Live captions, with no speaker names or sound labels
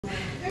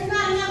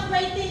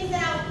great things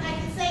that I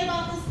can say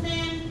about this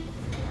man.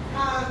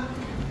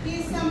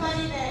 He's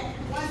somebody that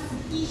once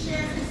he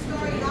shares his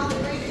story and all the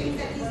great things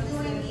that he's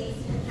doing, he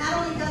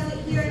not only does it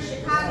here in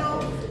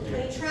Chicago, but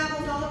he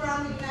travels all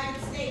around the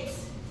United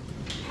States,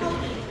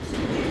 helping,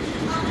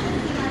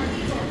 uplifting our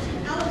people,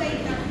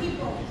 elevating our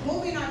people,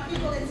 moving our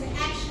people into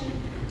action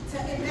to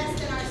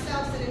invest in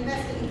ourselves and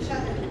invest in each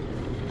other.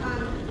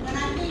 When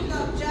I think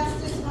of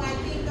justice, when I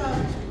think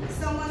of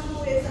someone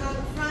who is on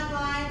the front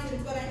lines and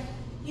is going to,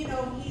 you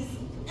know, he's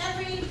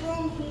every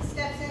room he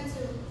steps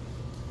into,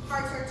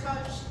 hearts are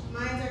touched,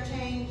 minds are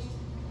changed,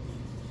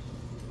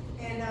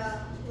 and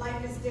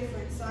life is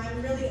different. So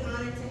I'm really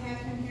honored to have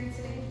him here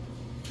today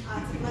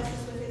to bless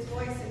us with his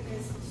voice and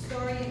his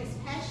story and his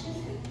passion.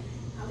 And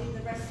I'll leave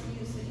the rest to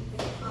you so you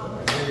can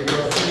follow.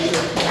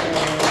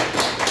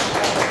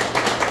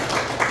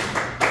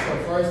 So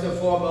first and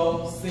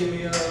foremost,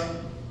 Celia,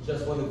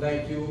 just want to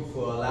thank you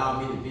for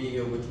allowing me to be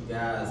here with you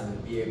guys and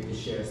to be able to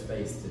share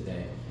space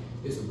today.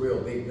 It's a real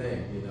big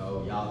thing, you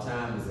know. Y'all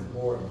time is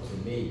important to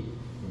me,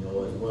 you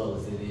know, as well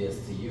as it is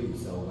to you.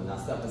 So when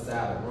I step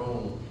inside a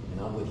room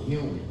and I'm with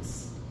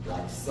humans,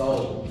 like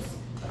souls,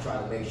 I try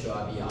to make sure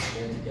I be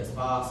authentic as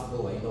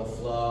possible. Ain't no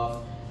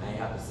fluff. I ain't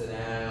have to sit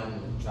down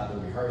and try to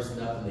rehearse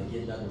nothing to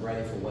get nothing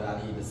ready for what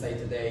I need to say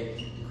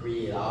today.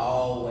 Creator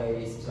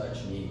always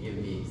touch me and give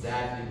me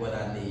exactly what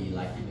I need,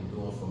 like you've been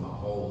doing for my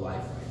whole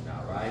life right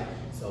now, right?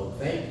 So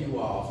thank you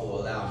all for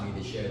allowing me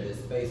to share this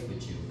space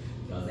with you.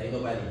 Because ain't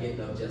nobody getting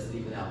up just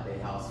leaving out their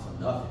house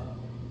for nothing.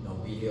 You know,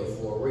 we here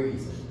for a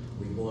reason.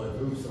 We're going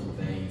through some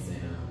things,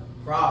 and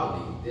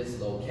probably this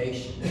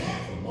location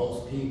for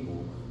most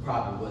people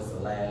probably was the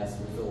last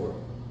resort.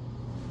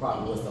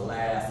 Probably was the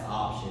last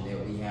option that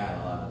we had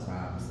a lot of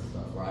times and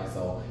stuff, right?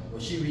 So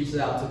when she reached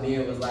out to me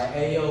and was like,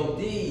 "Hey, yo,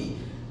 D,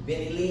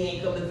 Benny Lee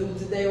ain't coming through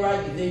today,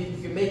 right? You think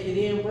you can make it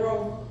in,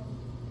 bro?"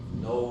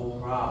 No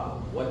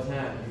problem. What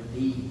time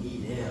you need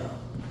me there?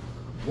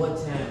 What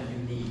time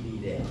you need me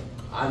there?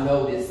 I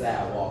know this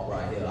sidewalk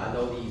right here. I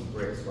know these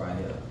bricks right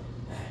here.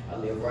 I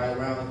live right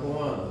around the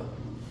corner.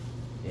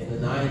 In the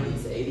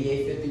 90s,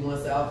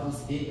 8851 South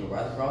Muskegon,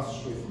 right across the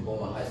street from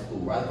Beaumont High School,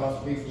 right across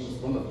the street from the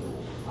swimming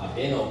pool. I've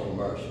been on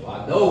Commercial.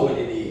 I know what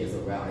it is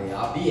around here.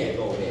 I'll be at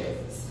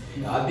Godaz's.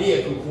 I'll be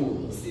at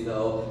Cuculas, you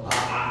know.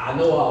 I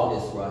know all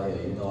this right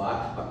here, you know.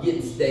 I'm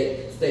getting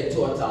steak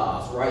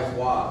tortillas, rice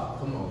water.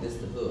 Come on, this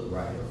is the hood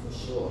right here, for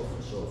sure,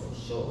 for sure, for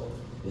sure.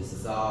 This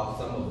is all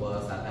some of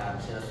us have had a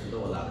chance to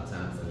know a lot of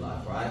times in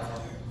life, right?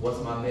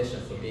 What's my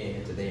mission for being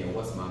here today and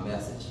what's my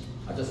message?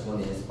 I just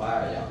want to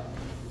inspire y'all,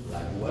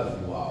 like whoever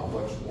you are,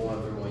 what you're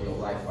going through in your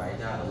life right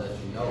now, to let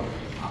you know,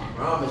 I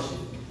promise you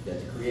that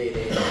the Creator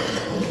ain't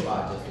no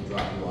spot just to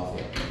drop you off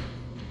here.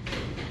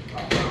 I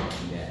promise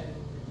you that.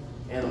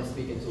 And I'm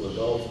speaking to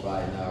adults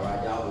right now,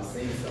 right? Y'all been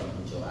seeing something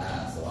with your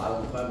eyes, so I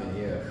don't come in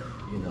here,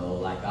 you know,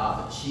 like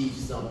I've achieved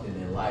something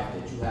in life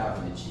that you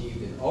haven't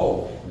achieved, and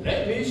oh,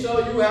 let me show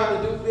you how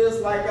to do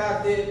this like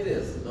I did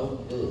this. No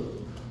good,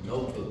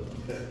 no good.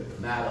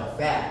 Matter of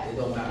fact, it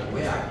don't matter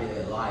where I get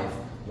in life.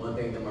 One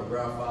thing that my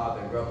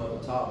grandfather and grandmother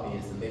taught me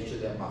is to make sure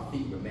that my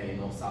feet remain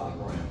on solid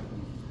ground.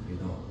 You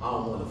know, I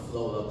don't want to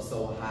float up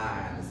so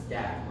high in the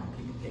sky my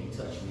people can't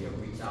touch me or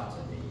reach out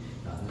to me.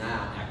 Because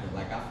now I'm acting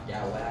like I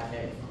forgot where I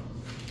came from.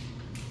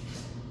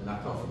 And I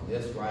come from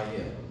this right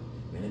here.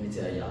 Man, let me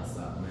tell y'all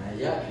something, man.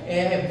 Yeah.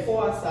 And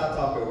before I start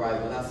talking,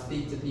 right, when I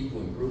speak to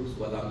people in groups,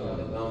 whether I'm doing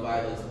the gun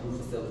violence, group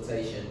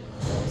facilitation,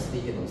 or I'm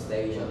speaking on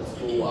stage at the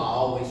school, I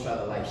always try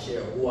to like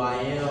share who I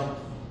am.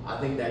 I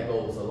think that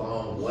goes a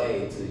long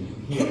way to you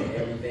hearing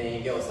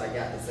everything else I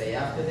got to say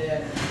after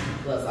that.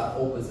 Plus, I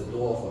opens the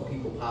door for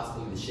people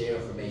possibly to share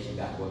information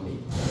back with me.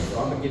 So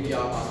I'm gonna give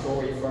y'all my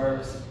story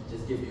first.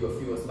 Just give you a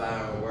few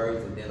inspiring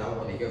words, and then I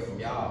want to hear from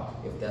y'all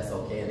if that's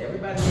okay. And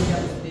everybody ain't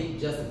got to speak,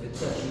 just if it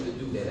touches you to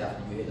do that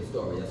after you hear the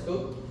story. That's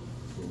cool?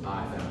 All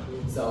right,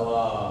 family.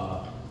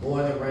 So,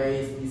 born and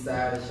raised east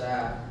side of the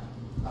Chi.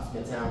 I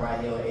spent time right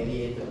here on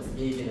 88th and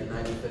Muskegon and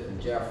 95th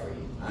and Jeffrey.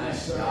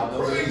 Y'all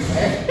for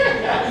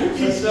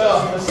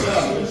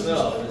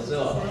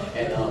sure.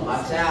 And my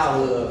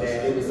childhood,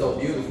 man, it was so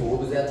beautiful. It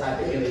was that type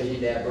of energy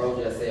that bro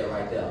just said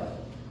right there.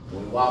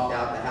 When we walked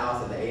out the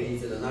house in the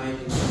 80s and the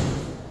 90s,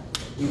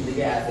 he was the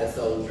guys that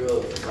sold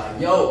drugs. Like,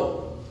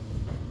 yo,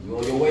 you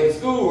on your way to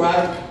school,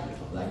 right?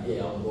 I'm like,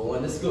 yeah, I'm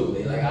going to school.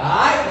 They like, all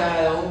right,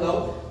 now,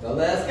 don't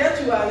let us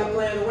catch you out here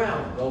playing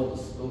around. Go to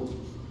school.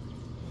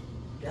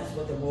 That's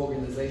what them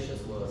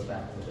organizations was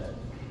back in the day.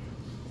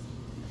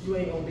 You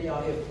ain't gonna be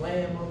out here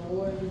playing, my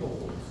boy. You gonna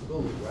go to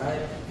school,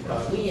 right?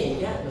 Because we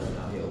ain't got nothing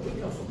out here.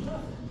 We come from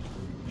nothing.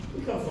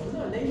 We come from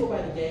nothing. Ain't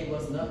nobody gave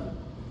us nothing.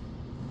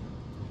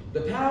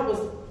 The powers,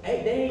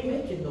 they ain't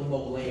making no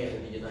more land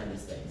in the United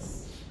States.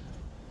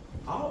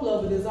 All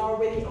of it is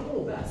already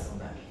owned by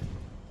somebody.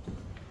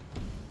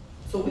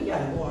 So we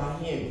gotta go out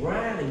here and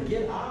grind and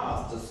get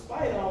ours,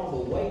 despite all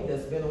the weight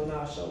that's been on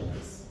our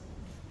shoulders.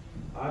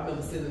 I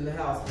remember sitting in the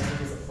house, man, it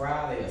was a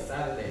Friday or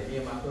Saturday, me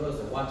and my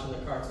cousin watching the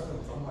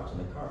cartoons. I'm watching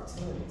the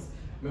cartoons.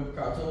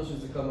 Remember cartoons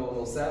used to come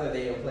on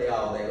Saturday and play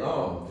all day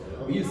long.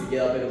 We used to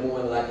get up in the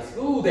morning like a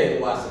school day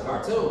to watch the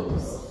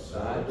cartoons.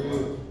 Right?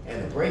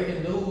 And the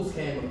breaking news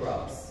came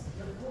across.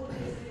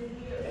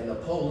 And the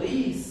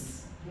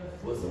police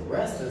was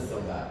arresting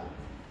somebody.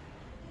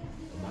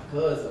 And my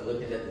cousin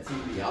looking at the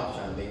TV, I was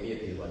trying to make me a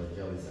peanut butter and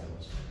jelly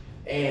sandwich.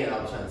 And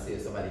I was trying to see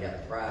if somebody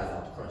got the prize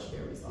out the Crunch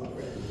Berries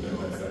already.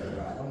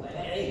 I'm like,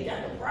 hey, they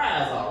got the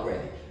prize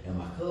already. And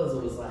my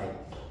cousin was like,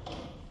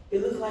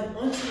 it looked like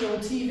Auntie on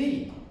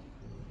TV.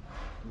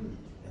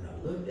 And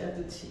I looked at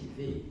the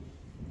TV.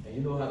 And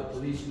you know how the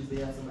police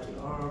usually have somebody's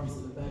arms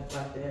in the back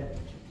like that?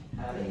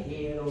 How they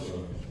head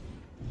over.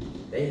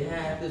 They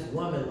had this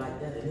woman like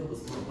that, and it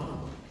was my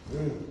mama.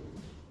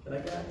 Can I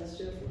grab this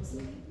shit for a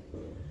second?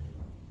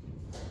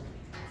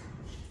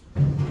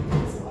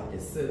 So I can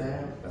sit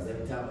down, because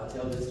every time I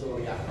tell this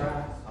story, I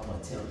cry. I'm going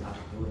to tell them I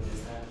can do it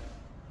this time.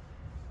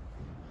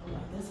 I'm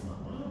like, that's my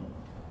mama.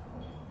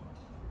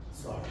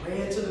 So I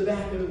ran to the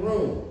back of the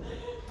room.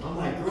 I'm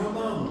like,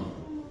 grandmama,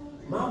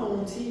 mama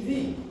on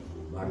TV.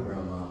 My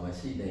grandmama,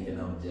 she thinking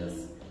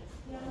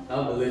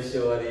I'm a little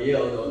shorty, you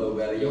don't know no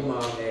better. Your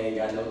mom ain't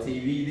got no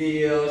TV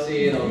deal,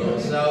 she ain't on no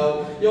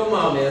show. Your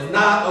mom is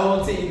not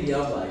on TV.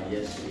 I'm like,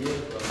 yes, she is. You know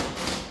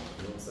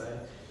what I'm saying?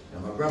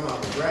 And my grandma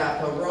would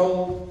grab her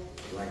robe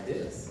like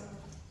this.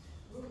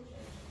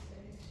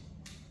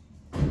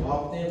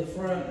 Walked in the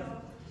front,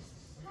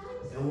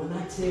 and when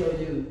I tell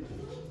you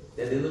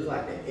that it looked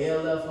like the air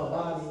left her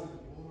body,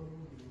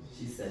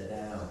 she sat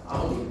down. I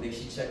don't even think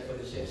she checked for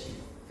the shit. She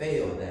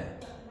fell down.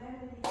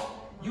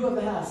 You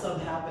ever had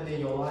something happen in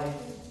your life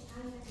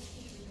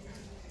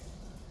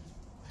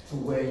to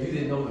where you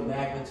didn't know the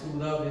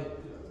magnitude of it,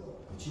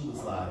 but you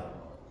was like,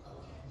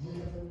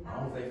 I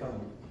don't think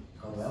I'm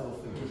gonna ever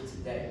forget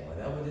today.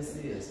 Whatever this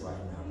is right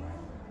now, right?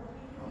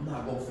 I'm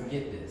not gonna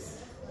forget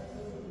this.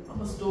 I'm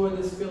gonna store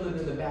this feeling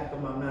in the back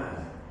of my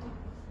mind.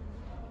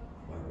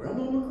 My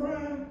grandmama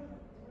cried.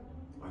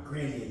 My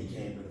granddaddy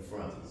came to the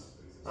front.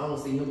 I don't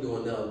see him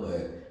doing nothing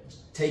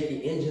but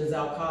taking engines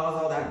out,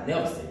 cars out. I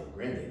never seen my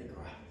granddaddy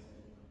cry.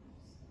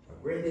 My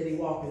granddaddy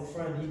walked in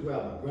front, he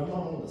grabbed my grandma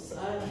on the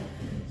side.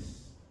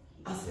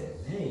 I said,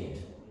 man,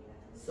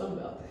 something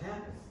about to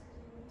happen.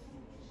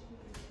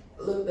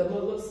 I looked at my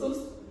little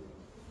sister,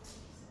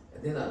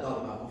 and then I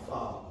thought about my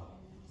father.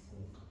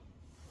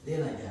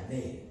 Then I got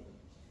mad.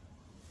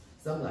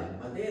 So I'm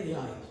like, my daddy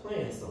out here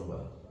playing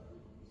somewhere.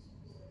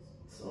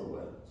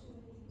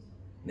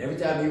 And every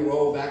time he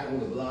rolled back on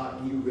the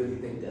block, he would really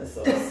think that's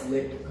something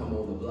slick to come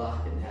on the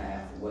block and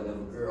have whatever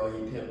girl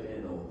he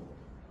pimping or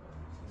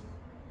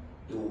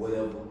do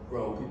whatever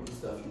grown people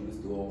stuff he was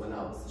doing when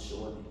I was a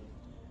shorty.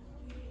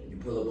 And you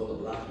pull up on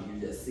the block and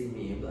you just see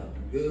me and be like,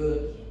 you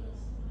good?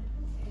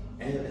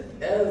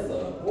 And as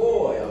a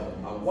boy,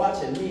 I'm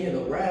watching men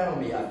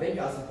around me. I think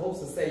I'm supposed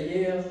to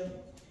say yeah.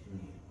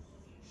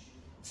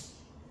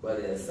 But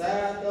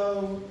inside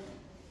though,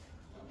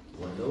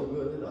 wasn't no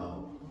good at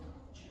all.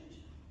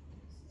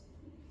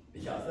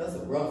 Because that's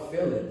a rough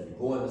feeling,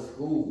 going to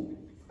school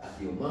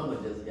after your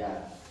mama just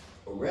got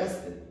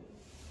arrested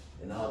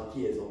and all the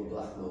kids on the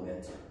block know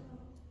that too.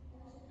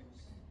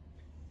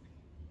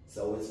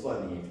 So it's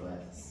funny in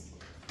class.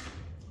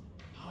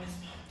 Oh, it's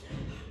my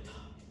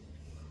laptop.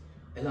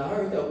 And I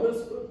heard that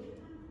whisper.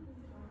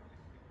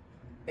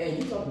 And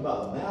you talking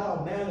about a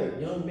mild-mannered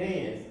young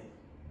man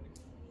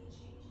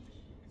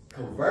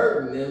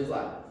converting, and it was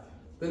like,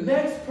 the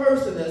next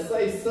person that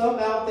says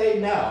something out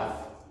their mouth,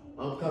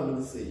 I'm coming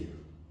to see you.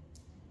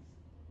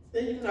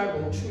 Then you're not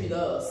going to treat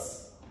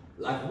us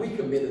like we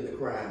committed the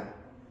crime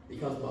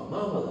because my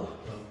mama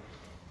locked up.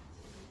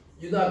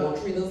 You're not going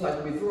to treat us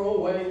like we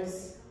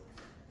throwaways.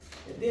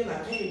 And then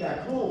I came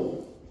back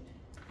home,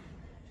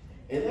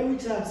 and every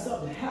time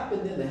something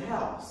happened in the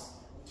house,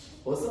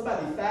 or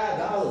somebody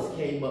 $5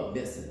 came up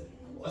missing,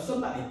 or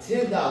somebody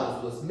 $10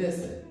 was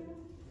missing,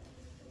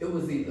 it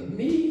was either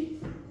me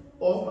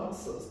or my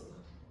sister.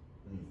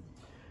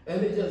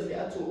 And it just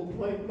got to a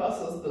point, my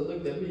sister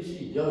looked at me,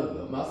 she's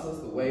younger. My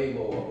sister way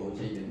more OG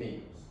than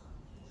me.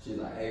 She's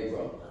like, hey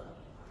bro,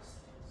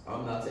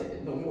 I'm not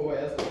taking no more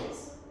ass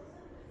whoopings.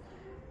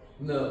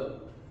 No.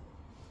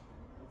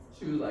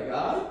 She was like,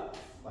 alright,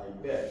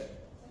 like that.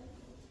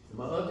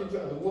 My auntie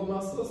tried to whoop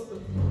my sister.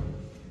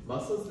 My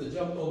sister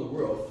jumped on the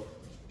roof.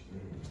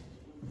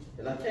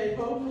 And I came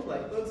home, I was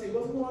like, auntie,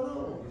 what's going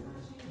on?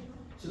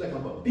 She's like,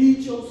 I'm gonna beat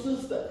your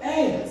sister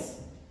ass.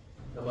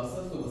 And my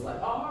sister was like,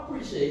 oh, I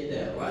appreciate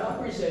that, right? I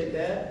appreciate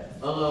that.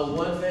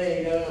 One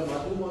thing I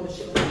do want to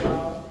share with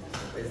y'all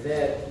is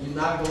that you're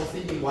not going to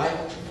see me wipe.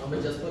 I'm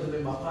going to just put them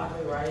in my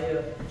pocket right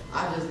here.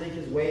 I just think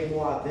it's way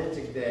more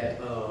authentic that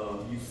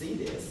you see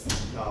this.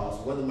 Because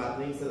one of my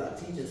things that I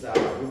teach inside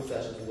my group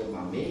sessions with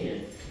my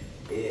men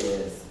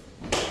is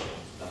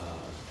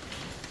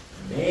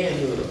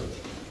manhood.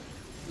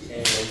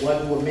 And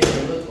what do a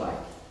man look like?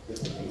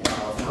 Because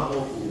my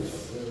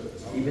uncles,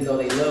 even though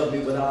they love me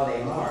with all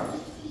their heart,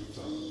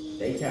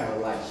 they kind of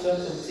like shut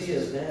them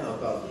tears down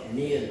because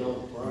men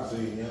don't cry.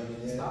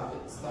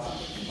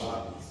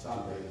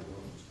 Stop it.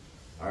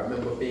 I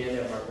remember being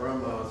at my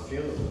grandma's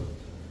funeral,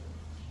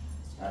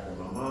 after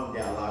my mom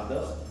got locked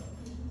up,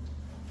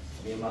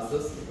 me and my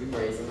sister, we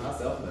raising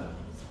ourselves now.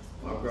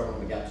 My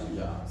grandmama got 2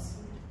 jobs.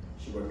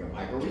 She worked at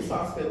Michael Reese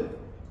Hospital,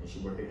 and she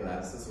worked at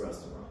Gladys's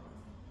restaurant.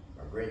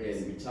 My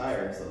granddaddy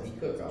retired, so he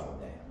cooked all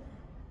day.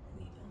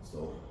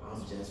 So I'm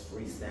just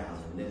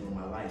freestyling, living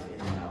my life in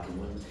and out the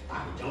window.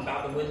 I can jump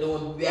out the window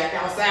and be back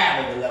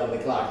outside at 11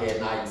 o'clock at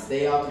night and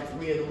stay out till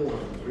 3 in the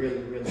morning.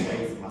 Really, really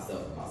raising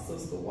myself and my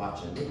sister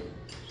watching me.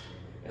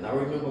 And I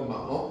remember my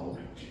uncle,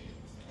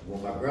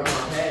 when my grandma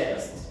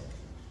passed,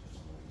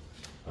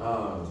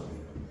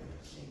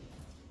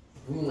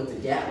 we went to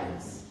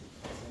Gatlin's.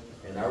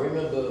 And I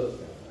remember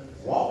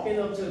walking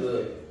up to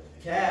the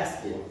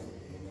casket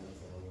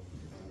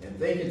and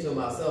thinking to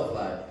myself,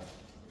 like,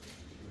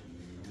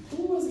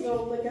 who was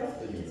gonna look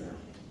after me now?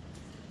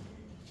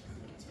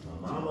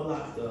 My mama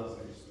locked up,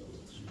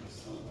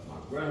 my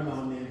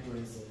grandma in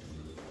prison,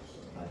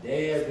 my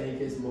dad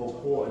think it's more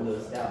important to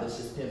establish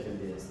his pimping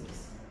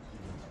business.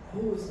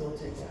 Who is gonna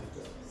take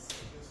after us?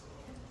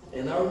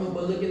 And I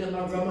remember looking at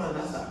my grandma and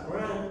I started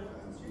crying,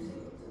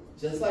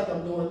 just like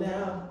I'm doing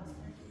now.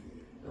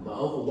 And my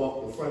uncle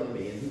walked in front of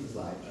me and he was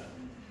like,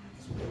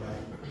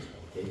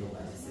 okay,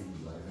 nobody see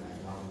you like that.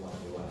 I don't wipe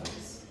your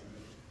eyes.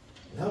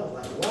 And I was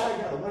like, why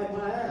I gotta wipe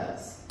my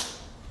ass?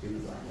 He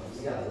was like, well,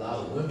 we got a lot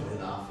of women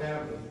in our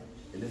family,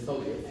 and there's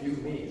only a few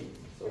men,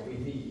 so we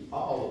need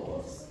all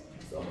of us.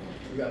 So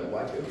you gotta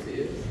wipe your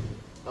tears.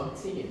 I'm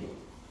 10.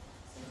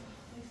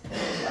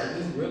 Like,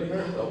 this really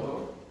hurt though,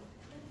 Mom.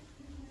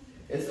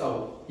 And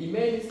so he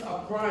made me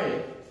stop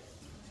crying.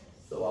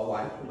 So I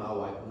wiped him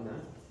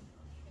now.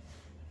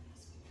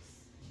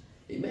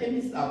 He made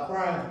me stop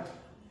crying.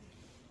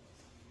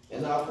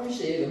 And I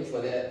appreciate him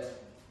for that.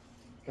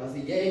 Because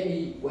he gave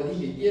me what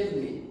he could give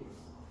me.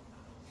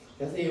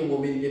 Because he didn't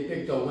want me to get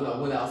picked on when I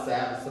went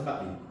outside with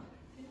somebody.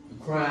 You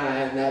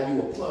crying, now you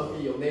a punk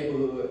in your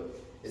neighborhood.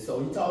 And so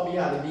he taught me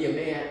how to be a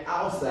man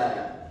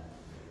outside.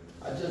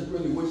 I just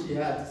really wish he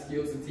had the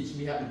skills to teach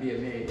me how to be a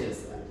man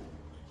inside.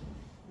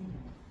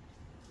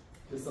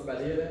 Did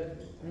somebody hear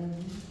that?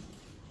 Mm-hmm.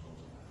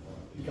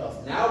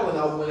 Because now when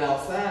I went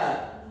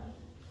outside,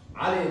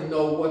 I didn't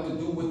know what to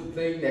do with the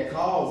thing that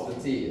caused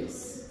the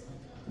tears.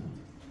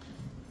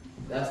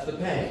 That's the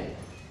pain.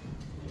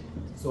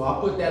 So I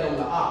put that on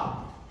the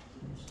op.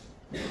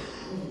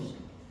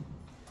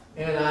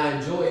 And I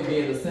enjoy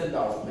being a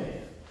send-off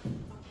man.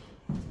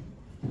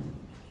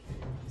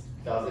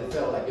 Because it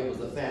felt like it was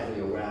a family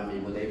around me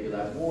when they'd be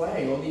like, boy, I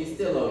ain't gonna need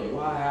still on you.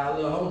 Why, how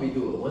little homie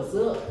do it? What's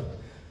up?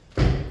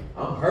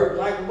 I'm hurt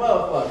like a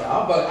motherfucker.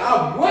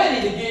 I'm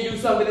ready to give you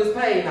some of this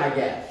pain I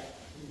got.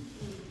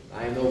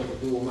 I ain't know what to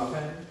do with my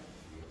pain.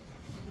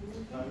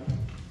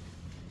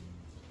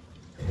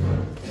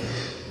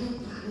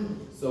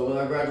 So when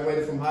I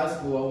graduated from high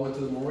school, I went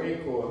to the Marine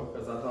Corps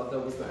because I thought that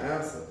was the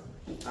answer.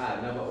 I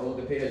had never owned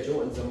a pair of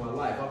Jordans in my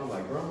life. I was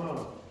like,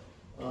 Grandma,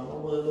 I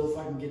want to know if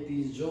I can get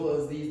these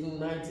Jordans, these new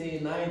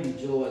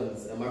 1990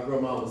 Jordans. And my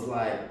grandma was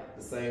like,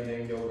 the same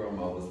thing your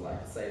grandma was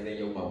like, the same thing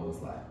your mom was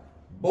like.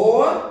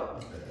 Boy,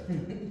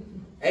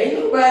 ain't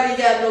nobody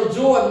got no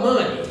Jordan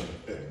money.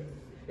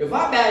 If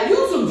I buy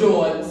you some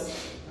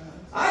Jordans,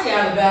 I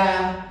gotta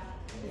buy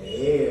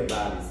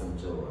everybody some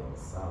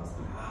Jordans. I was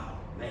like, oh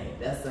man,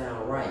 that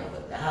sounds right,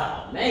 but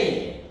oh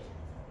man,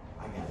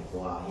 I gotta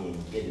go out here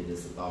and get it.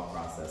 This is a thought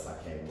process I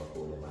came up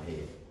with in my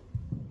head.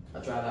 I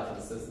tried out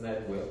for the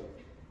Cincinnati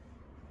Whip.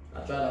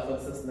 I tried out for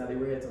the Cincinnati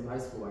Reds in high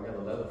school. I got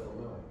a letter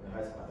from them. In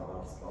high school, I thought I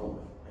was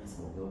smoking. I ain't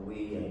smoking no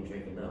weed, I ain't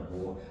drinking nothing,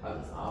 boy. I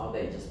was all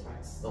day just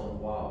practicing on the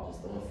wall,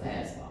 just throwing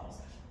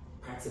fastballs,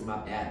 practicing my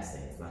batting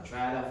stance. And I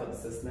tried out for the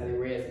Cincinnati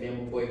Reds. Me and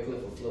my boy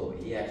Clifford Floyd,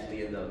 he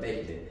actually ended up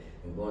making it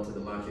and going to the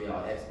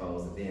Montreal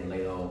Expos, and then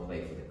later on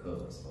played for the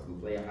Cubs. So we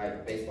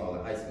played baseball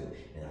in high school,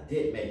 and I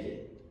did make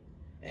it.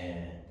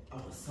 And I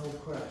was so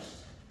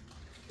crushed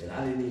that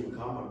I didn't even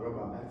call my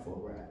grandma back for a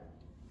ride.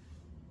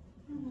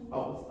 I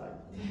was like,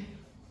 damn.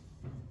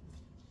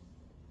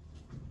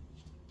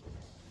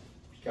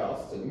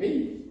 Because to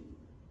me,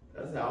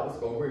 that's how I was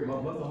going to bring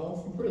my mother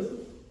home from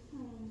prison.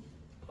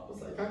 I was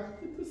like, I can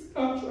get this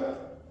contract.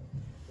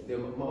 And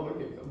then my mama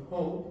can come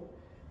home,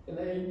 and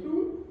they ain't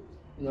do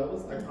it. And I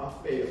was like, I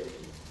failed.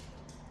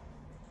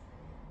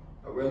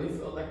 I really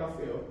felt like I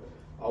failed.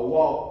 I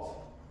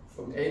walked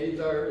from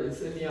 83rd and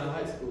Centennial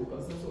High School,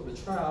 because that's what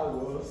the trial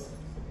was,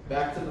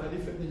 back to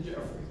 95th and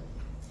Jeffrey.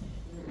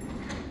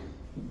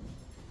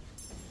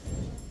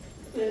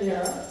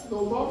 Anyhow,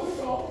 no mama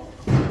called.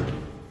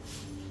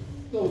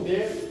 No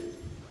daddy.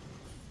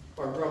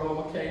 My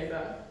grandmama came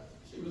back.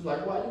 She was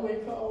like, why you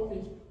ain't called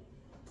me?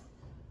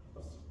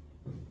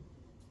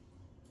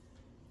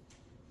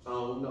 I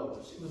don't know.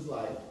 She was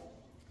like,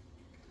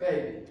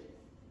 baby,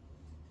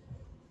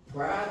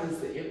 pride is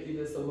the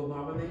emptiness of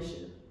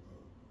abomination.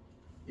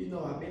 You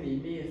know how many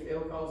men fail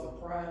because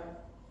of pride?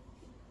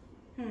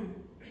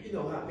 You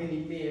know how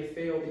many men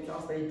fail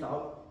because they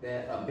thought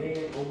that a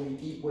man only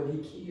eat what he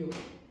killed?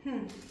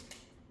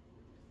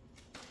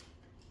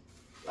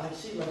 Like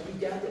you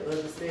got to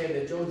understand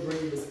that your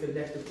dream is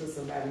connected to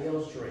somebody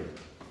else's dream.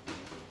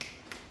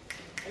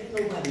 Ain't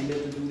nobody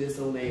meant to do this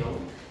on their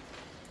own.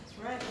 That's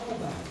right.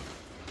 Nobody.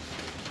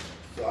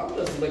 So I'm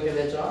just looking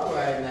at y'all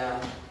right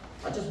now.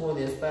 I just want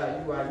to inspire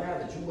you right now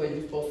that you're where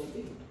you're supposed to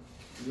be.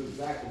 You're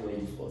exactly where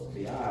you're supposed to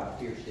be. I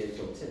appreciate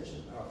your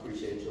attention. I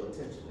appreciate your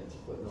attention that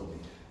you're putting on me.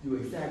 You're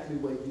exactly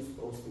where you're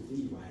supposed to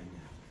be right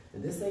now.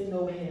 And this ain't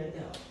no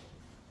handout.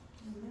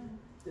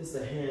 This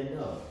a hand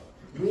up.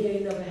 We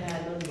ain't never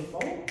had nothing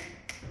before.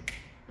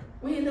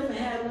 We ain't never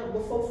had nothing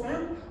before,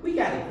 fam. We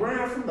got to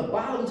grind from the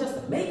bottom just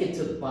to make it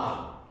to the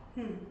bottom.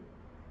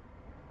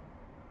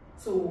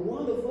 So when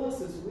one of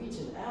us is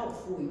reaching out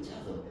for each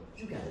other,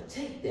 you got to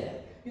take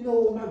that. You know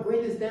what my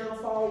greatest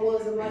downfall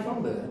was in life?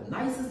 I'm the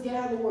nicest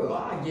guy in the world.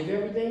 I give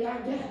everything I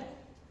got.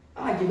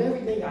 I give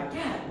everything I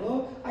got,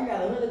 bro. I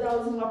got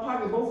 $100 in my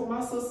pocket. Both of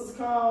my sisters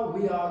called.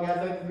 We all got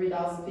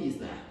 $33 apiece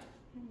now.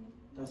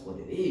 That's what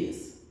it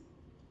is.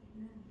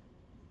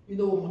 You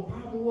know what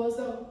my problem was,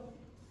 though?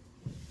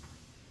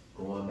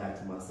 Going back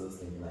to my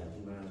sister and be like,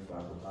 you mind if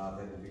I could buy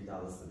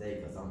 $33 today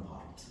because I'm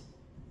pumped.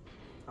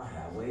 I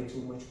have way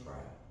too much pride.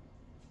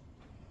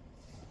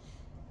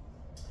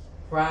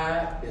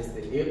 Pride is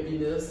the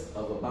emptiness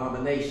of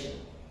abomination.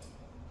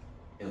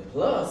 And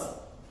plus,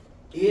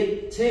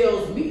 it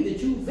tells me that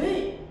you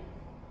think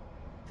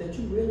that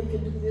you really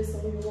can do this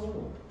on your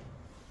own.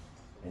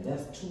 And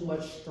that's too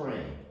much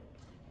strain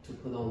to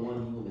put on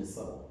one human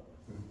soul.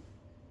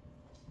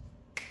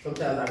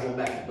 Sometimes I go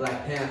back to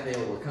Black Panther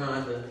and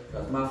Wakanda,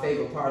 because my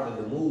favorite part of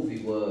the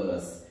movie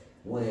was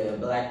when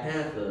Black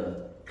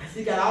Panther, because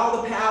he got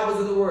all the powers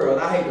in the world.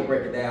 I hate to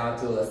break it down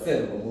to a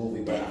cinema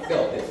movie, but I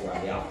felt this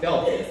right here. I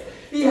felt this.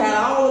 He had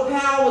all the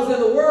powers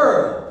in the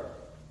world.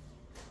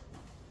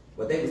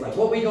 But they was like,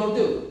 what we gonna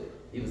do?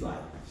 He was like,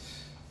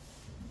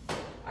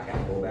 I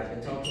gotta go back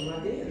and talk to my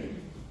daddy.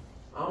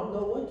 I don't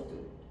know what to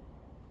do.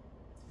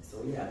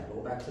 So he had to go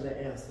back to the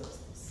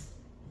ancestors.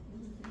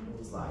 It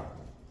was like,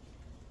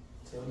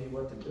 tell me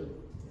what to do.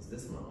 Is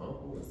this my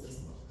uncle? Is this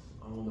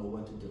my, I don't know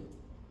what to do.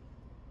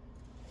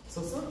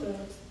 So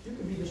sometimes you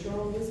can be the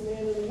strongest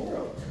man in the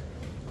world.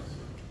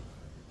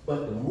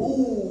 But the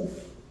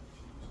move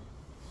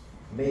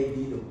may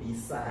be to be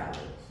silent.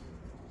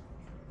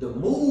 The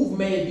move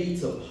may be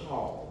to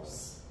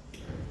pause.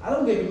 I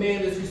don't think a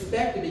man is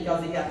respected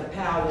because he got the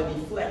power and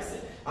he flex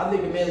it. I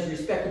think a man is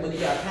respected when he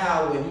got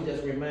power and he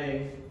just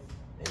remains.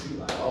 And you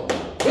like, oh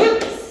my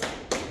goodness.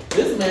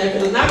 This man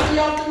could have knocked me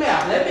off the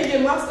map. Let me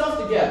get my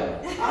stuff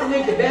together. I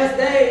think the best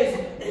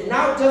days,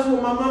 not just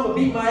when my mama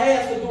beat my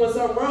ass for doing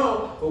something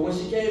wrong, but when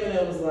she came in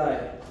and was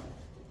like,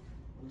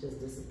 I'm just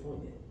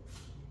disappointed.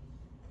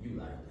 You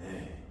like,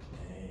 man,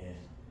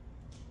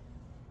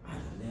 I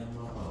done let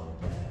my mama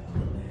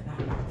down, man.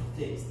 I gotta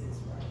fix this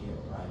right here,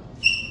 right?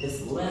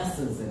 It's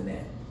lessons in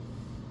that.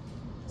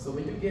 So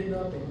when you're getting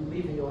up and you're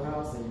leaving your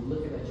house and you're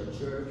looking at your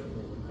church and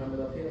you're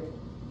coming up here,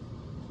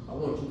 I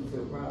want you to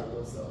feel proud of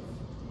yourself.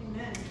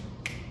 Amen.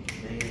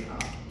 Man, I'm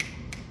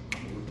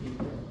gonna repeat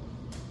that.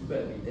 You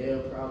better be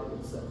damn proud of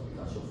yourself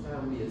because your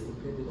family is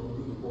dependent on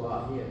you to go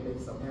out here and make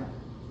something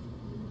happen.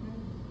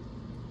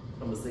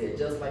 I'm gonna say it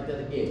just like that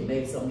again.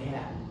 Make something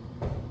happen.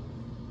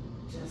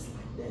 Just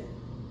like that.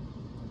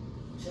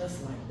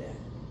 Just like that.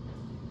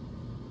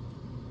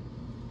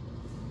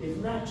 If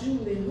not you,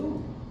 then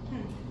who?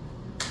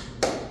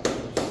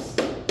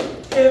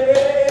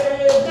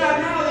 If not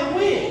now, then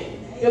when?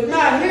 If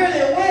not here,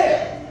 then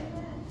where?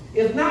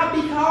 If not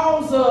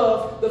because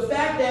of the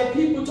fact that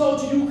people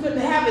told you couldn't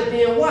have it,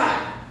 then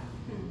why?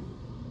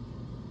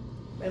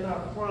 And I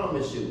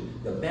promise you,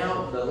 the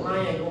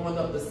lion going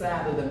up the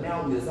side of the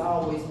mountain is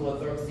always more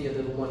thirstier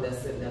than the one that's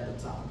sitting at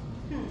the top.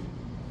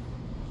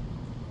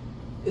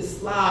 It's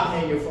slob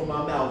hanging from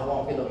my mouth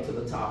walking up to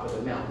the top of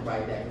the mountain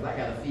right there because I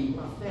got to feed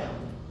my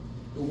family.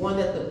 The one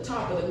at the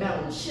top of the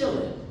mountain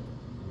chilling,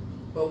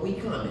 but we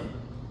coming.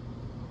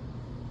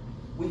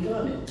 We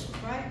coming.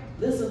 Right.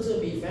 Listen to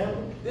me,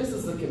 family. This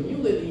is a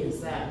community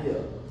inside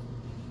here.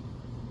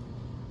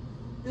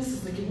 This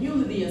is the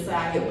community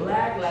inside here.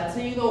 Black,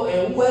 Latino,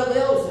 and whoever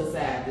else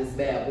inside this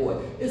bad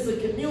boy. It's a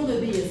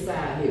community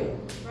inside here.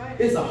 Right.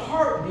 It's a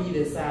heartbeat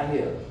inside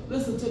here.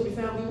 Listen to me,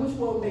 family. Which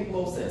one would make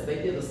most sense? They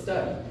did a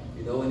study,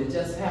 you know, and it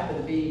just happened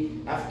to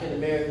be African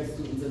American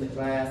students in the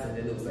class, and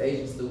then there was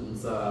Asian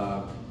students.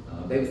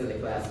 They was in the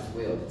class as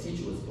well. The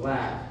teacher was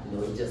black. You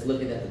know, just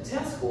looking at the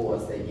test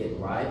scores they get,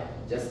 right?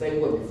 Just stay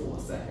with me for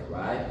a second,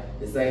 right?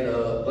 This ain't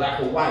a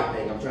black or white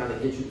thing. I'm trying to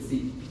get you to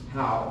see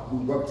how we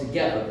work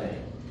together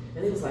thing.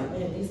 And it was like,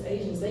 man, these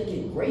Asians, they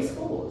get great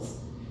scores.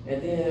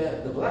 And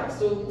then the black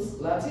students,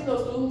 Latino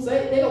students,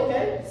 they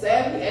okay.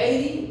 70,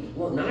 80,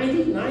 well,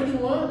 90,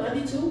 91,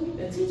 92. And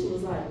the teacher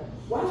was like,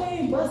 why they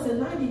ain't busting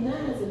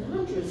 99s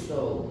and 100s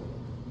though?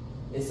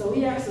 And so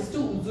he asked the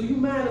students, do you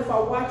mind if I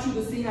watch you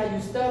to see how you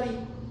study?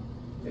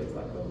 They was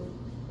like, oh.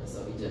 And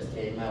so he just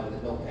came out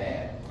with a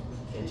notepad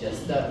and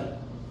just studied.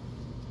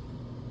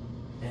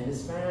 And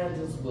his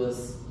findings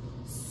was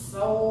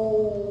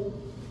so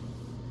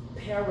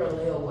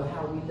parallel with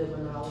how we live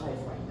in our life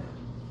right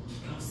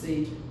now.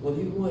 See, when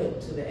he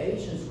went to the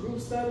Asians group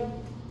study,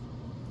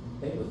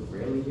 they was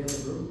really in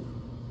a group.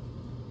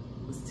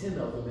 was 10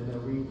 of them in there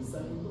reading the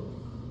same book.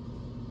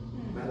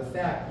 Matter of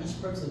fact,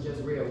 each person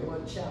just read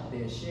one chapter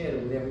and shared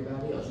it with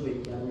everybody else. You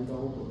ain't got to read the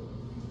whole book.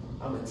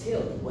 I'm going to tell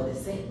you what it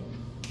said.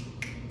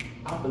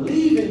 I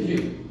believe in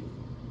you.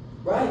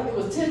 Right? It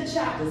was 10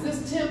 chapters.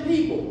 It's 10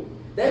 people.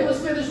 They was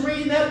finished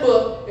reading that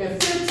book in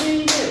 15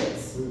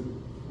 minutes.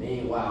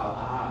 Meanwhile,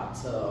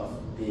 I'm tough,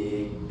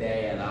 big,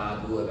 bad.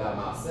 I'll do it by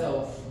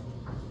myself.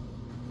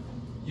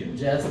 You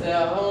just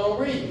there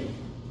home reading.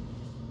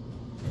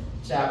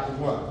 Chapter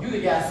 1. You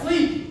done got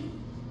sleepy.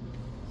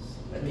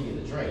 Let me get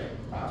a drink.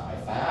 All right,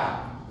 5.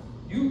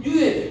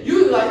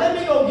 You like, let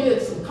me go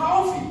get some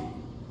coffee.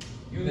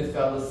 You done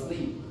fell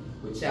asleep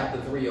with chapter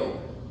 3 open.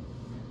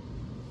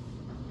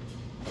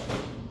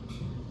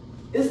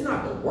 It's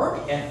not the work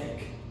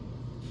ethic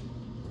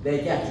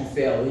that got you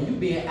failing. You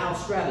being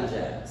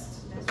out-strategized.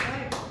 That's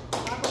right.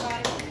 Talk about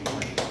it.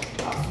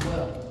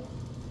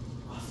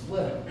 I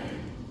swear.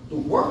 The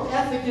work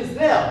ethic is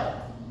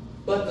there,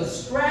 but the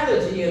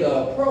strategy and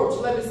the approach,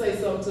 let me say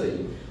something to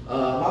you. I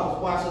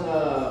was watching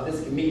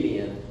this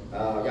comedian.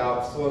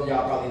 Y'all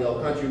probably know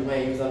Country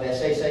Wayne. He was on that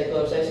Shay Shay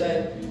Club, Shay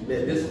Shay.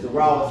 This is the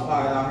rawest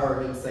part I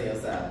heard him say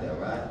inside there,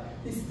 right?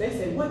 They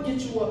say, what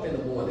gets you up in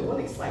the morning? What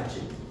excites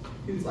you?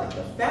 He was like,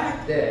 the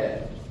fact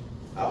that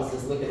I was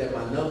just looking at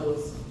my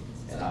numbers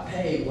and I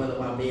paid one of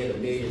my men $1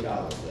 million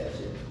last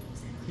year.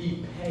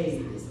 He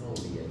paid his homie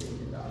 $1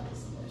 million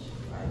last year,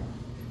 right?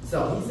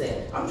 So he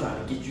said, I'm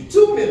trying to get you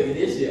 $2 million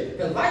this year.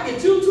 Because if I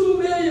get you $2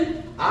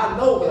 million, I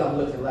know what I'm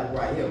looking like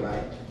right here,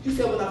 right? He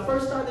said, when I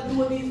first started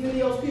doing these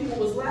videos, people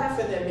was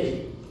laughing at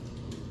me.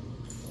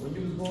 When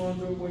you was going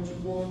through what you're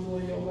going through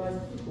in your life,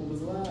 people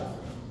was laughing.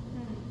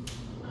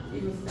 He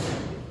was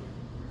laughing.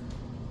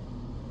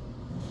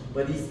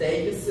 But he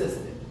stayed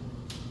consistent.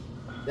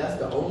 That's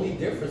the only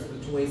difference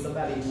between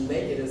somebody who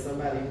make it and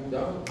somebody who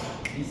don't.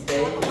 He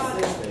stayed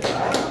consistent,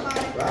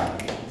 right?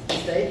 Right.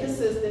 He stayed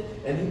consistent,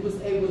 and he was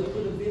able to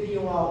put a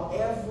video out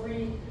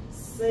every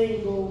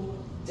single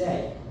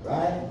day,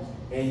 right?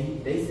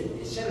 And they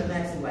said, Shannon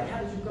asked him, like,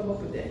 how did you come up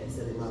with that? He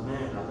said, in my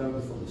mind, I learned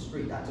it from the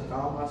street. I took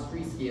all my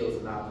street skills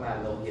and I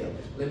applied them here.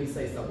 Let me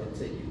say something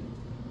to you.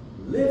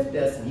 Lift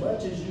as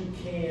much as you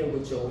can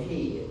with your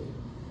head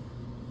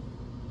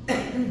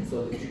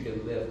so that you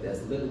can lift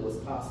as little as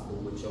possible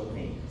with your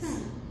hands.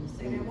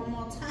 Say that one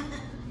more time.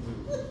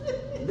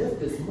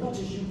 Lift as much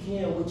as you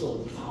can with your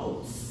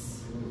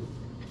thoughts.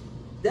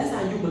 That's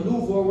how you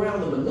maneuver around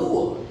the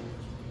manure.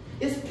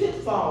 It's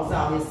pitfalls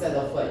out here set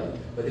up for you.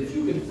 But if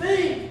you can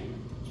think,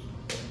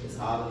 it's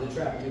harder to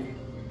trap you.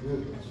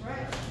 That's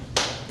right.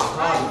 It's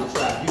harder to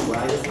trap you,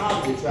 right? It's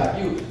harder to trap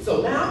you.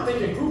 So now I'm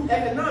thinking group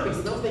economics,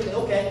 and I'm thinking,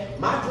 okay,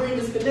 my dream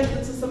is connected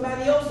to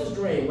somebody else's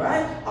dream,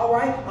 right? All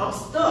right, I'm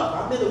stuck.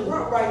 I'm in the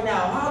rut right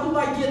now. How do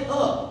I get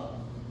up?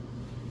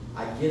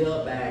 I get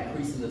up by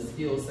increasing the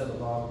skill set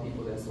of all the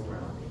people that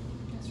surround me.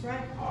 That's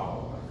right.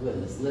 Oh my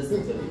goodness,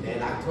 listen to me,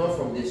 man. I come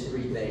from this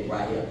street thing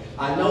right here.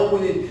 I know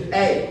when it,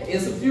 hey,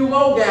 it's a few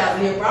more guys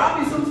in here,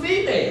 probably some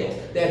females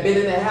that been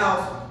in the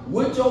house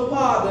with your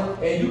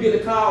partner, and you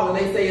get a call and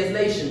they say it's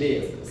nation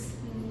business.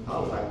 I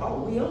was like,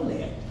 oh, we on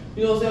there.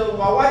 You know what I'm saying?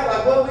 My wife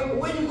like, well,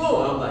 where you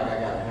going? I'm like, I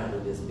gotta handle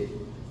this bit.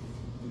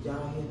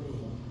 Y'all hear me?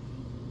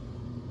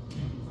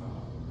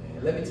 Oh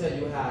man, let me tell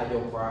you how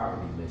your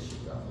priority list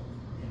should go.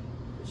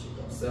 It should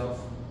go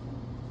self,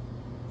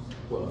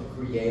 well,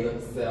 creator,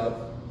 self,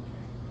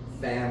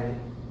 family,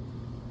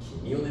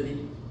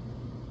 community,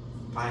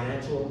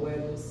 financial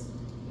awareness,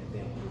 and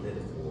then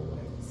political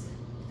awareness.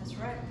 That's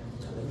right.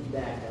 Now let me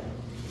back up.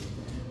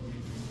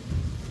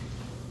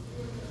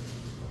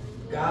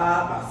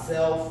 God,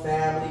 myself,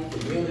 family,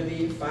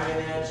 community,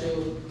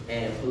 financial,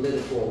 and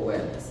political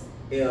awareness.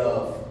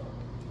 If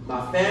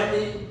my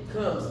family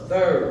comes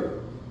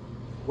third,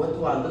 what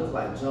do I look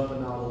like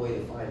jumping all the way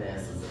to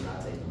finances and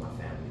not taking my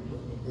family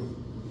with me?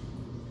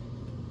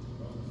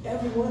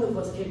 Every one of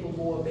us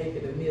capable of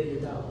making $1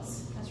 million.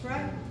 That's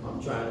right. I'm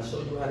trying to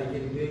show you how to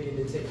get $1 million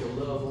and take your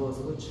loved ones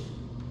with you.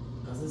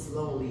 Because it's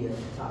lonely at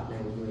the top,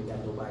 man, when you ain't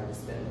got nobody to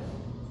spend it on.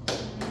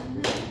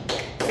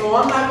 So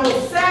I'm not going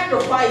to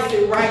sacrifice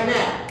it right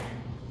now.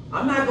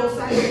 I'm not going to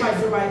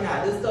sacrifice it right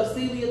now. This stuff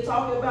Celia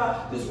talking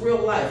about, this real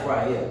life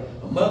right here.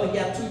 A mother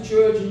got 2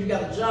 children, you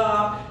got a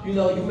job, you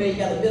know, you may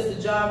got to miss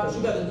the job because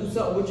you got to do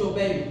something with your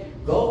baby.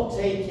 Go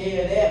take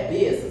care of that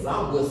business.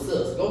 I'm with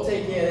sis. Go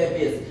take care of that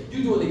business.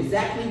 You're doing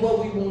exactly what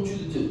we want you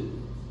to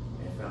do.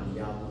 And family,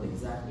 y'all doing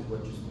exactly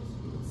what you're supposed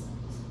to do inside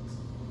this.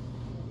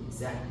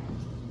 Exactly what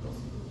you're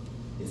supposed to do.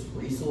 There's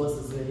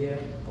resources in here.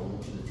 I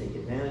want you to take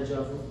advantage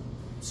of them.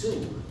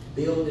 2,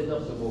 building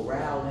up the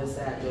morale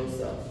inside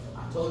yourself.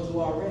 I told you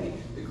already,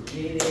 the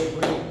Creator ain't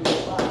bringing you a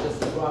spot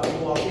just to drop you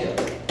off here.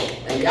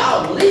 And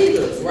y'all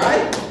leaders,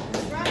 right?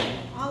 That's right.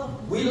 All of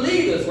them. We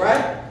leaders,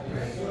 right?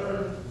 Yes,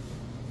 sir.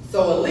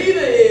 So a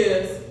leader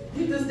is,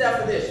 get this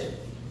definition,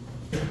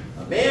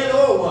 a man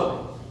or a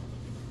woman,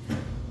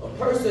 a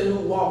person who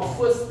walks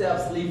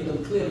footsteps leaving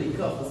them clearly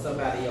cut for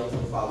somebody else to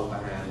follow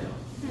behind them.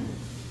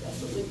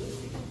 That's a leader.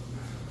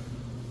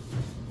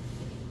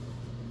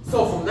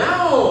 So from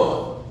now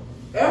on,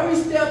 every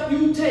step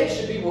you take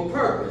should be with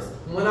purpose.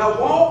 When I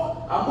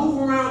walk, I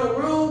move around the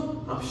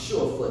room, I'm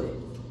sure-footed.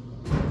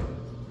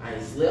 I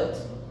ain't slipped.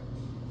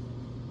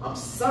 I'm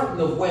certain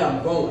of where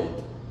I'm going.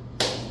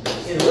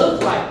 It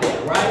looks like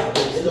that, right?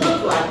 It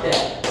looks like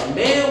that. A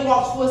man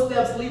walks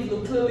footsteps, leaving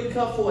them clearly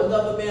cut for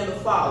another man to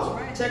follow.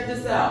 Check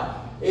this out.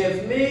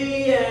 If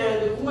me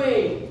and the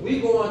queen, we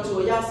going to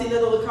it, y'all see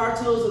that little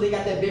cartoons where they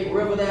got that big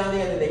river down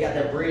there, and then they got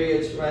that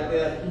bridge right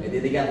there, and then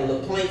they got the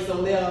little planks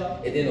on there,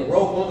 and then the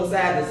rope on the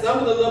side, and some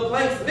of the little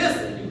planks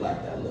missing. You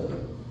like that look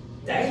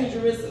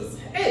dangerous as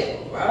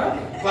hell,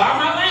 right? Fire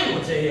my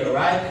language in here,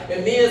 right?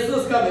 And me and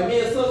sis come, and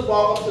me and sis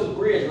walk up to the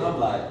bridge, and I'm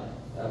like,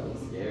 that was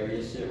scary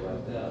as shit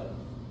right there.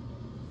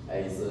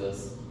 Hey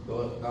sis,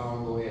 go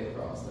ahead and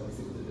cross. Let me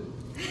see what they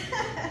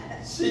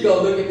do. She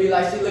gonna look at me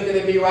like she looking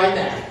at me right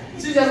now.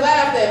 She just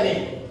laughed at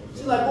me.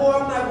 She's like, boy,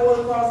 I'm not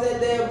going across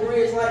that damn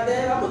bridge like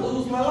that. I'm gonna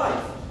lose my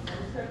life.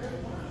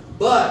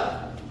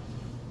 But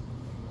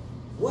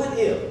what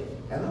if,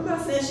 and I'm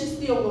not saying she's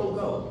still gonna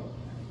go,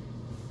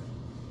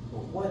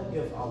 but what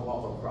if I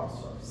walk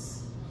across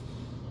first?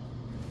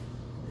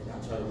 And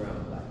I turn around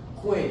and be like,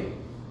 Queen,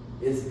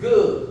 it's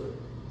good.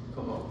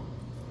 Come on.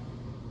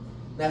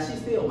 Now she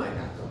still might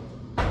not come.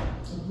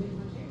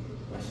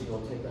 But she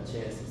gonna take her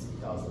chances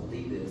because a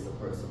leader is the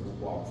person who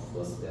walks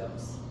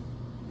footsteps,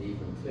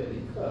 leaving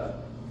clearly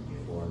cut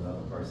for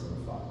another person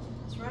to follow.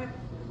 That's right.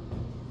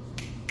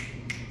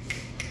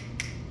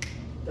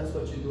 That's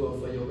what you're doing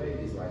for your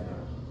babies right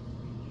now.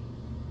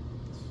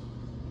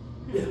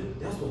 Yeah,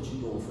 that's what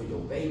you're doing for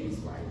your babies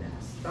right now.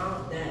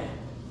 Stomp down.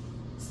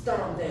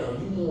 Stomp down.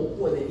 You more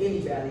important than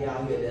anybody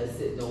out here that's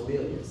sitting on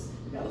millions.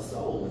 You got a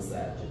soul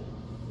inside you.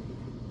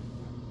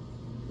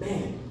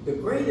 Man, the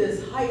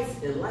greatest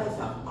heights in life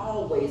have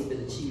always been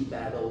achieved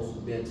by those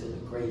who've been to the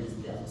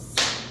greatest depths.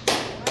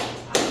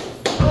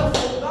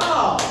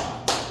 God,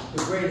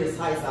 the greatest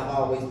heights have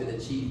always been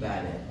achieved by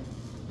that.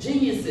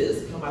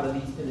 Geniuses come out of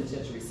these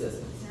penitentiary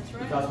systems. That's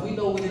right. Because we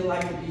know we didn't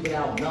like to be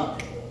without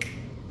nothing.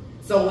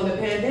 So when the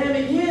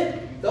pandemic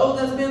hit, those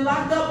that's been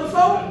locked up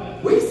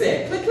before, we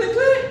said, click, click,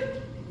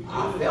 click.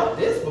 I felt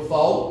this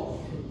before.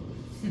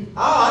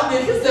 Oh, I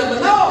did this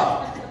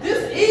seminar.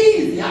 This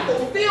easy. I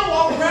can still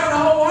walk around the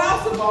whole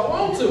house if I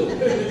want to.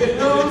 You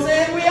know what I'm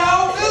saying? We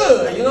all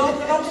good. You know what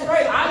I'm saying? I'm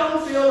straight. I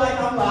don't feel like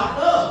I'm locked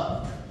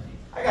up.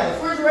 I got a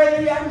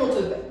refrigerator here. I can go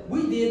to the,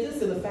 we did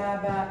this in a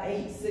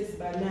 5x8,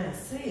 6x9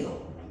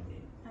 cell.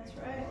 That's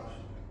right.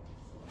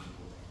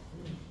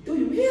 Do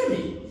you hear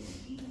me?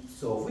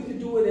 So if we could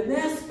do it in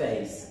that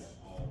space,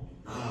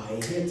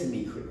 and here to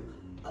me,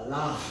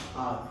 Allah,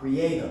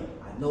 Creator,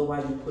 I know why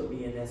you put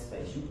me in that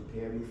space. You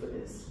prepared me for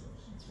this.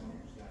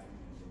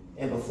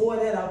 And before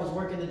that, I was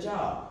working a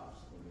job.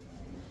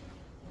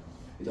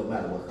 It don't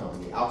matter what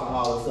company,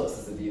 alcohol and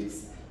substance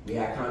abuse. We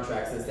had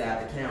contracts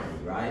inside the county,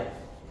 right?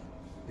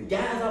 The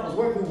guys I was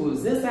working with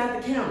was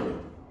inside the county.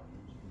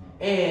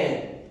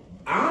 And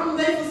I'm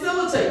their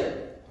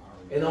facilitator.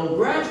 And on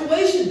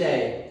graduation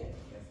day,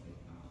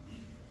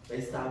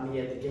 they stopped me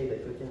at the gate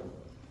at Cook County.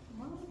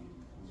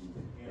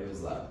 It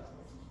was like,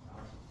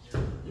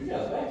 you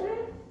got a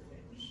background?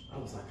 I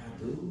was like,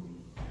 I do.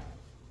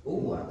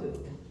 Ooh, I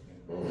do.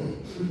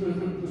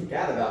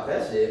 Forgot about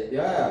that shit.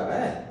 Yeah,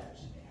 man.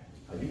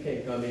 Oh, you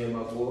can't come in,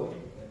 my boy.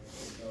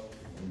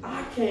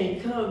 I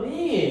can't come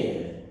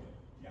in.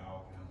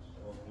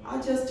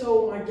 I just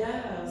told my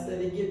guys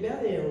that it get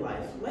better in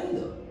life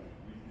later.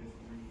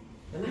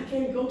 And I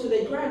can't go to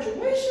their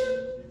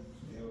graduation?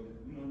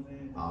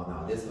 Oh,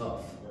 no, this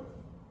tough.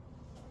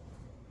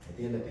 And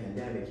then the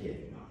pandemic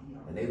hit.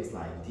 And they was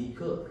like, D.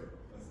 Cook.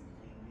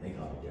 They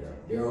called me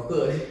Daryl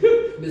Cook.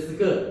 Mr.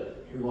 Cook.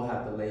 We're going to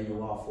have to lay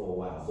you off for a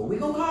while. But we're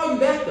going to call you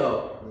back,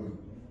 though.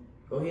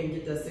 Go ahead and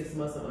get that 6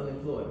 months of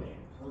unemployment.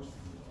 I was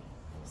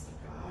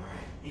like, all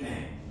right,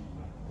 man.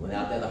 Went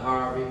out there to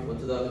Harvey, went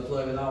to the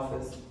unemployment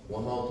office,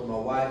 went home to my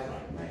wife,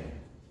 like, man.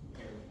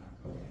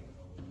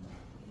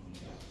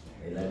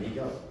 They let me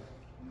go.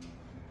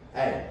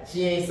 Hey,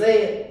 she ain't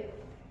say it,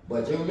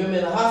 but you remember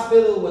in the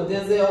hospital when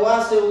Denzel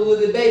Washington was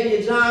with the baby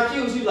and John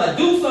Q, she was like,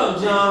 do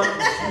something, John.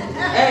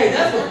 Hey,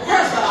 that's the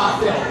pressure I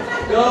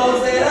felt. You know what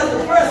I'm saying? That's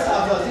the pressure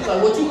I felt. She's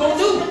like, what you gonna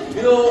do?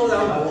 You know what I'm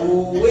saying? I'm like,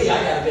 ooh, wait,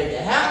 I gotta make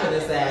it happen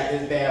inside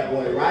this bad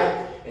boy,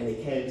 right? And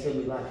it came to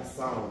me like a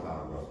song I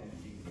wrote.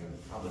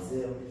 I was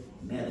in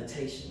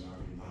meditation.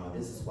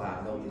 This is why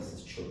I know this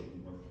is true.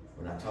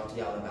 When I talk to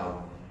y'all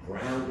about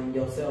grounding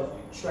yourself,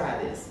 try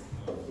this.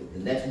 The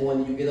next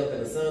morning you get up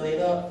and the sun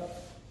ain't up,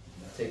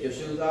 take your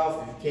shoes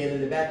off. If you can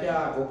in the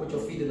backyard, go put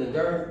your feet in the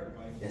dirt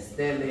and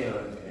stand there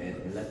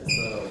and let the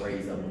sun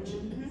raise up with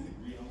you.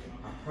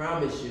 I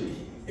promise you,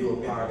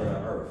 you're a part of the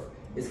earth.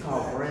 It's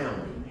called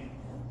grounding.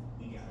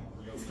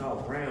 It's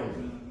called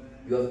grounding.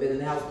 You ever been in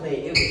the house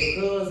playing it with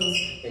your cousins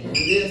and you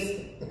do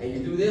this and you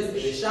do this and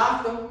it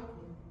shocked them?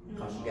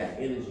 Because you got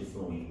energy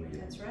flowing through you.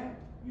 That's right.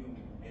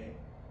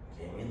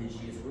 And energy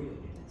is real.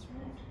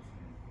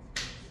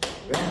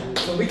 Right?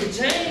 So we can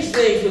change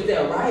things with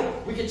that,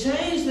 right? We can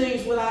change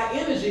things with our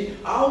energy.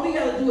 All we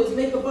got to do is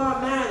make up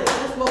our mind that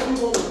that's what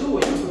we want to do.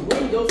 And you can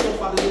bring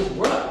yourself out of this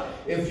rut.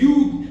 If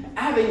you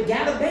haven't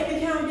got a bank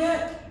account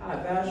yet, I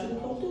advise you to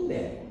go do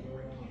that.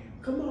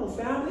 Come on,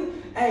 family.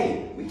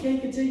 Hey, we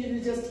can't continue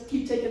to just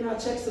keep taking our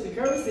checks to the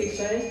currency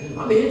exchange. I'm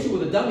gonna hit you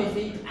with a dummy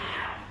fee.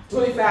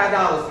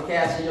 $25 to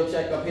cash in your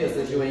check up here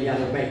since you ain't got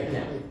no bank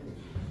account.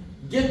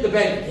 Get the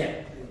bank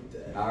account.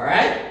 All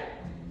right?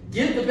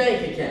 Get the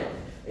bank account.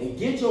 And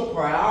get your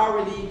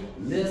priority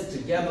list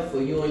together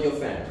for you and your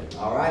family.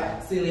 All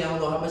right? Celia, I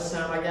don't know how much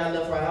time I got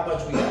left, right? How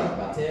much we got?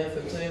 About 10,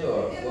 15,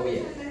 or what we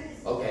at?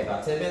 Okay,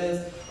 about 10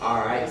 minutes?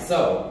 All right,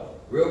 so,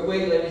 real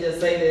quick, let me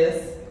just say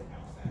this.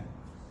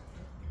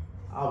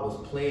 I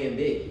was playing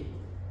Biggie.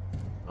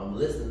 I'm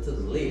listening to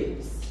the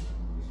lyrics.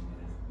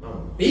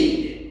 I'm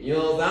beating it. You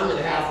know what I'm saying? I'm in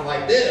the house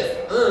like this.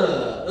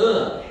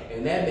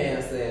 And that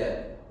man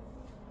said,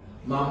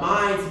 my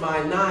mind's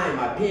my 9,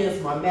 my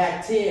pen's my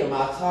Mac 10,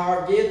 my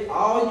target,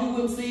 all you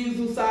MCs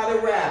who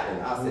started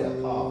rapping. I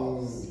said,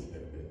 pause.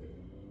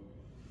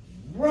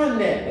 Run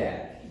that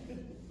back.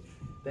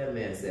 That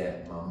man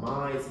said, my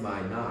mind's my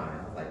 9.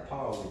 I was like,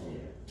 pause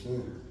again.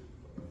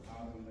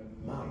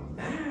 My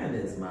mind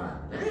is my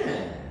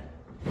 9.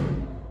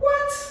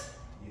 What?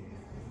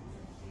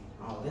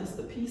 Oh, that's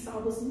the piece I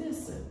was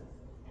missing.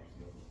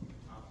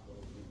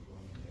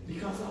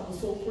 Because I was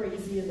so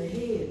crazy in the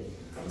head.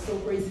 I was so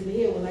crazy in the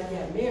head when I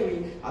got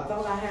married. I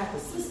thought I had the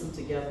system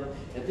together.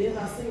 And then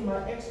I seen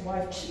my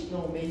ex-wife cheating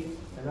on me,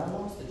 and I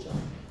lost the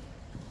job.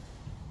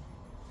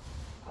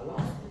 I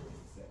lost it.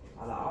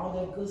 Out of all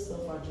that good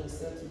stuff I just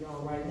said to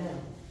y'all right now,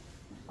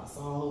 I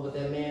saw her with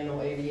that man on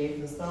 88th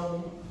and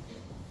Stone.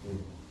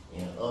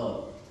 And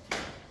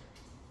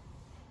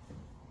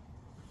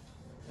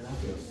And I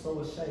feel so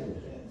ashamed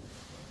of that.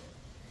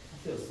 I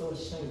feel so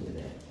ashamed of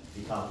that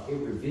because it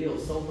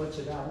reveals so much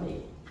about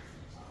me.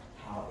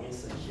 How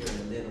insecure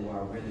and little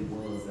I really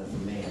was as a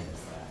man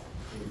inside.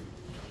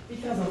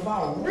 Because if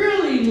I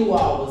really knew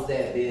I was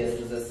that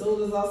business, as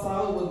soon as I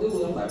saw who would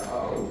do it, I'm like,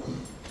 oh,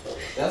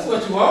 that's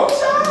what you want,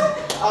 Sean?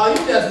 Oh,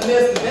 you just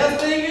missed the best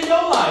thing in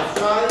your life,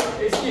 Sean.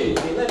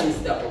 Excuse me, let me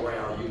step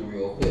around you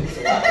real quick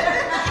so I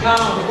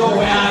can go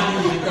where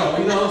I need to go.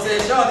 You know what I'm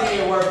saying? Sean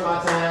ain't worth my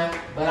time,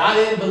 but I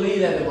didn't believe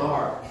that in my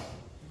heart.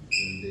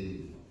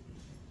 Indeed.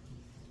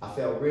 I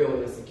felt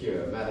real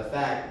insecure. Matter of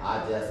fact,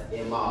 I just,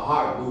 in my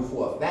heart, knew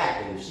for a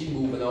fact that if she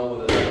moving on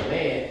with another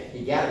man,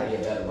 he got to be a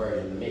better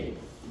version of me.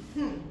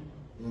 And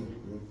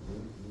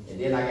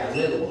then I got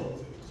little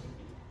ones.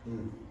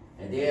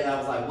 And then I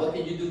was like, what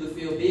can you do to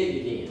feel big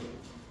again?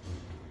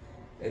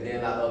 And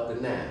then I upped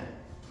to 9.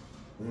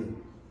 And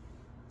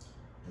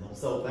I'm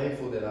so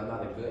thankful that I'm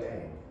not a good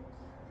angel.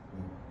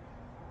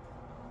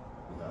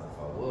 Because if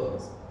I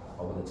was,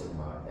 I would have took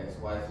my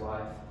ex-wife's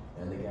life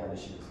and the guy that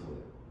she was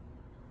with.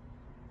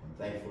 I'm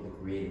thankful the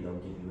Creator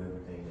don't give you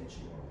everything that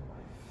you want in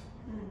life.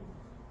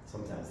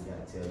 Sometimes he got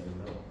to tell you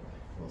no. You know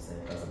what I'm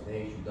saying? Because the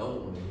things you don't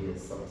want to hear,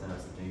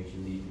 sometimes the things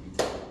you need to be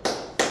told.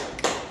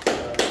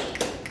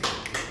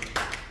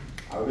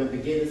 I remember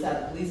getting inside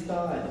the police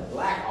car and a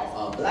black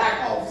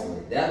officer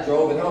that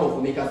drove it home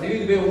for me because if it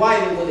would have been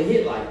white, it would have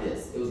hit like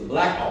this. It was a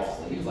black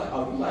officer. He was like,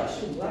 oh, you like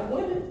shooting black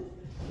women?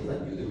 He's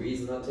like, you're the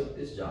reason I took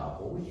this job.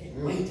 Boy, we can't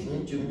wait to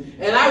get you.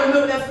 And I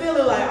remember that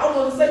feeling like, I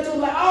want to say to him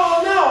like,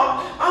 oh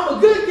no, I'm a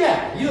good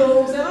guy. You know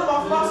what I'm saying? I'm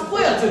off my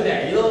square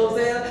today. You know what I'm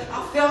saying?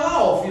 I fell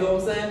off, you know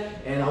what I'm saying?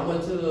 And I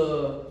went to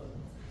the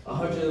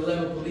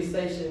 111 police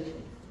station.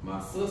 My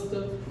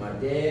sister, my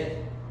dad,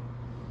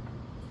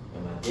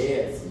 and my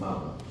dad's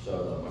mama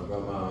showed up. My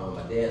grandma on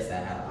my dad's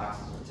side had an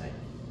oxygen tank.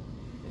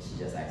 And she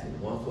just asked me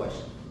one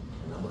question.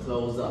 And I'm going to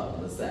close up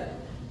in a second.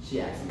 She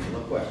asked me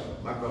one question.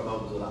 My grandma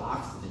was with an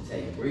oxygen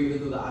tank, breathing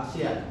through the oxygen.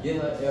 She had to get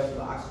her air from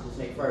the oxygen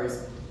tank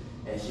first.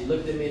 And she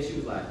looked at me and she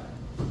was like,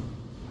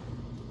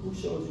 who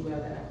showed you how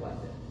to act like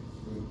that?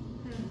 And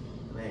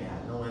I ain't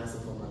had no answer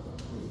for my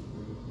grandma.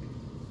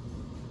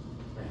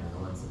 I ain't had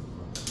no answer for my grandma.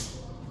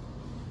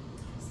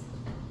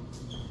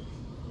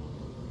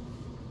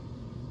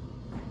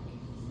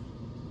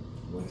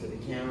 Went to the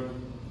county,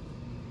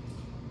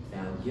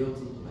 found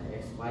guilty. My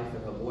ex-wife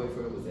and her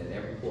boyfriend was at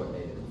every court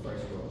date in the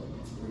first row.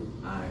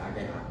 I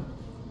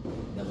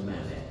never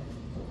mind that.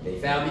 They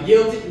found me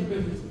guilty.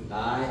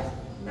 Alright.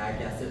 Now I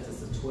got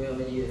sentenced to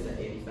 12 years and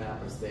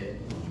 85%,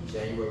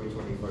 January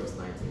 21st,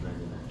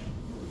 1999.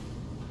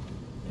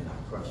 And I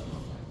crushed my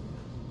family.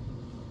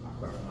 I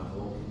crushed my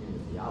whole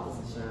community. I was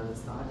a shining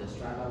star. I just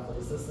tried out for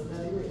the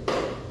Cincinnati Reds. I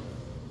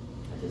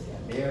just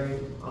got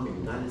married. I'm a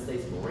United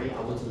States Marine.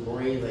 I went to the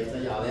Marines. I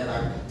tell y'all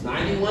that.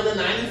 91 to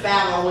 95,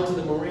 I went to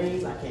the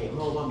Marines. I came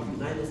home. I'm a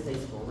United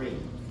States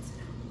Marine.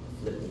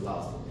 Flipped and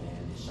lost it, man.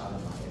 They shot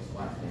at my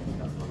ex-wife, man,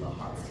 because my little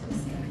heart was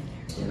missing.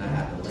 And I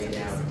had to lay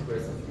down in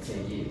prison for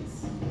 10 years.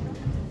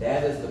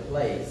 That is the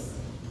place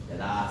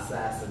that I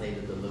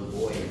assassinated the little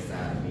boy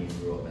inside of me and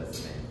grew up as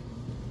a man.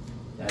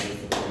 That is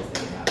the place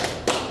that happened.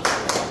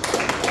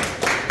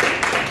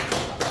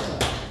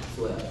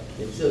 Well,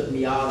 it took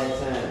me all that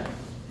time.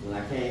 When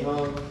I came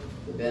home,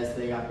 the best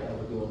thing I could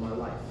ever do in my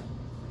life.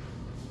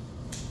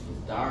 It was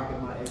dark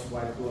at my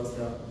ex-wife's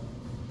doorstep.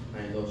 I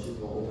didn't know she was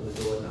going to open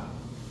the door or not.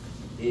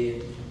 She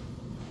did.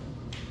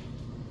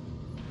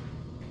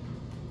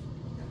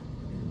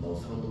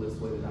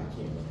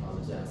 can't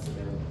apologize to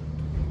them.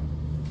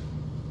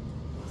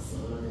 My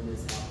son in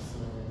this house,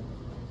 man,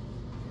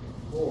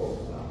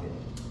 horrible out here.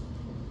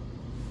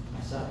 I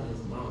shot at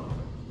his mom.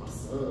 My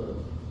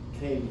son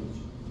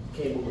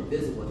came over to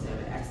visit one time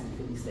and asked me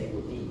could he stay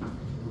with me.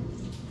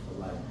 I'm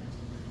like,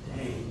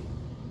 dang,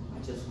 I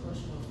just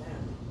crushed my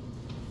family.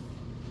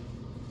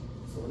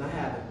 So when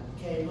I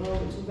came home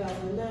in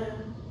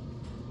 2009,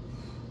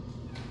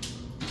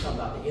 talking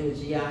about the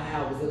energy I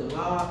had was in the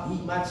mob,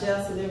 eat my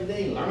chest and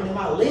everything, learning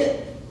my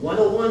lit,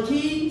 101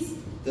 keys.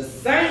 The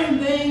same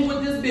thing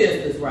with this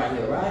business right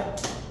here,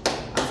 right?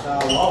 I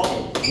started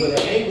walking with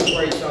an ankle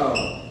brace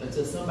on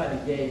until somebody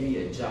gave me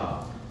a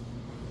job.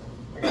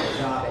 I got a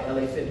job at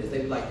LA Fitness. They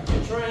were like, you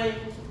can train?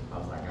 I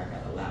was like, I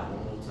got to lie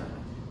one more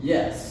time.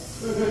 Yes.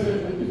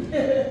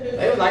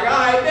 They was like, all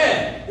right,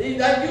 man. You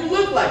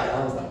look like that.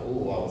 I was like,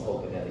 oh, I was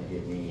hoping that'd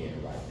get me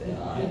in right there.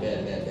 All right,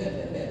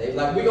 bet. They was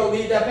like, we gonna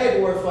need that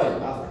paperwork for you. I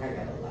was like, I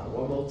got to lie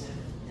one more time.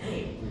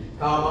 Dang.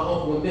 Called my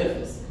uncle in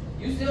Memphis.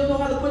 You still know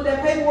how to put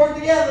that paperwork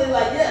together? They're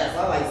like, yes. I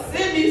was like,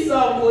 send me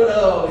some with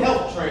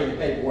health training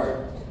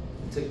paperwork.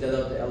 Took that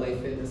up to LA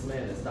Fitness,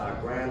 man, and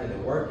started grinding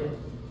and working.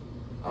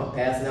 I'm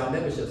passing out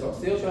memberships. I'm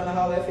still trying to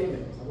holler at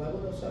females. I'm like,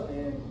 what up, show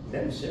man?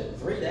 Membership,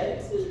 3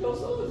 days. You go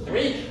so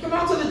 3. Come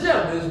out to the gym.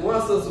 And this one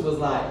sister was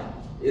like,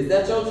 is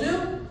that your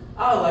gym?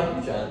 I was like,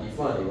 you trying to be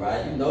funny,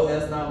 right? You know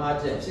that's not my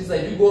gym. She's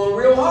like, you going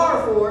real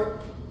hard for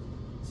it.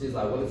 She's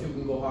like, what if you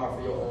can go hard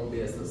for your own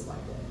business like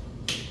that?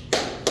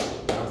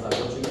 And I was like,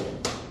 what you mean?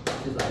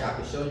 She's like, I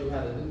can show you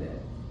how to do that.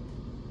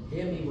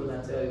 Hear me when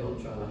I tell you I'm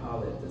trying to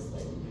holler at this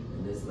lady.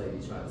 And this lady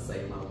trying to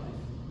save my life.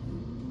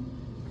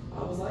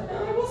 I was like,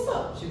 all right, what's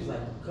up? She was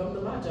like, come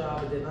to my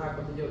job and then I'll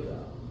come to your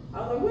job. I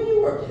was like, where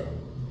you work at?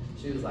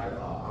 She was like,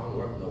 oh, I don't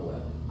work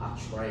nowhere. I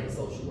train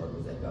social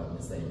workers at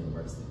Government State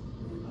University.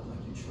 I was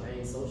like, you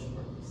train social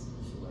workers?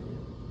 She was like,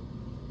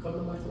 yeah. Come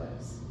to my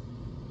class.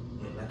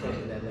 And I came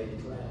to that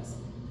lady's class.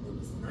 There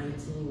was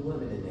 19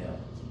 women in there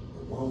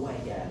and 1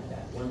 white guy in the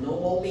back. One no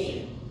more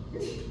men.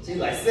 She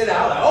like sit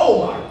out like,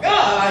 oh my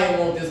God, I ain't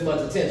want this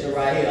much attention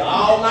right here.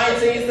 All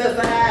 19 sets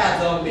of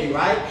eyes on me,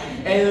 right?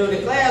 And when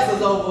the class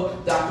was over,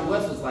 Dr.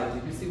 West was like,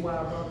 did you see why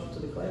I brought you to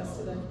the class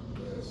today?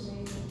 Yes.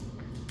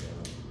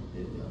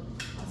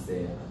 I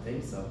said, I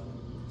think so.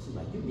 She's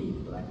like, you need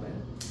it, black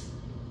man.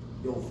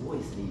 Your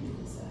voice needed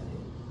inside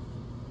here.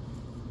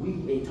 We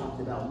ain't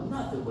talked about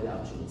nothing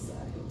without you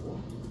inside here, boy.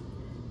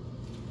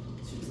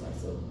 She was like,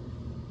 so,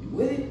 you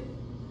with it?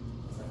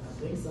 I was like, I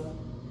think so.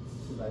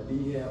 She's like, be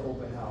here at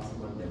open house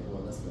Monday, boy,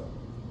 let's go.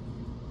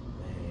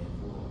 Man,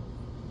 boy.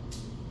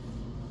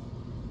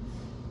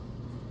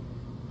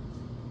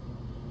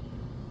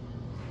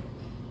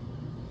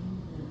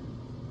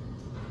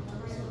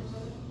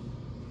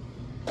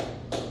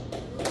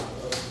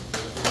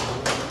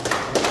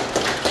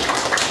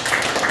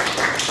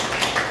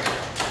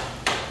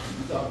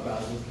 You talk about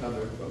just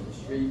coming from the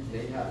street,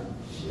 they having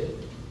shit.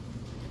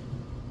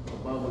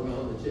 My mama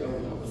gone to jail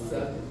when I was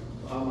 7.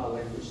 All my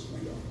language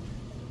street on.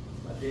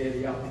 My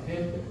daddy out in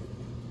Denver,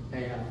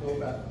 ain't got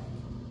nobody.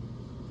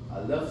 I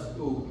left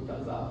school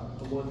because I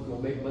wanted to go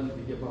make money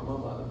to get my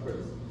mama out of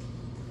prison.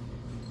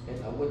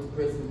 And I went to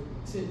prison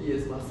 10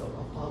 years myself.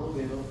 I followed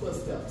in her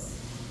footsteps.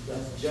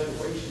 That's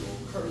generational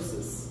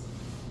curses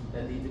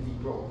that need to be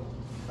broken.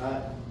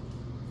 Right?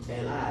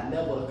 And I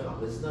never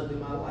accomplished nothing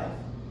in my life.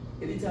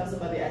 Anytime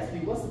somebody asks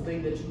me, what's the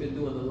thing that you've been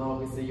doing the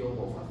longest in your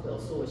life? I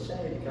felt so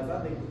ashamed because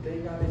I think the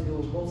thing I've been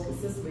doing most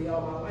consistently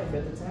all my life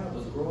at the time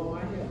was growing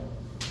my hair.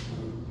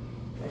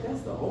 Like,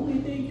 that's the only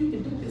thing you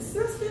can do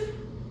consistent.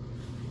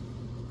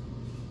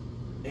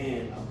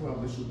 And I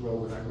promise you, bro,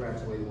 when I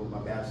graduated with my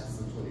bachelor's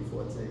in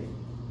 2014,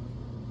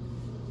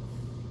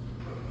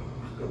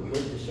 I couldn't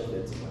wait to show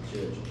that to my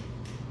children.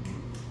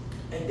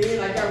 And then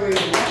I got ready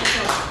to walk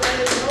across the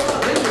stage.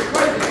 This is the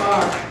crazy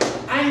part.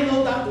 I didn't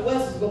know Dr.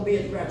 West was going to be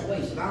at the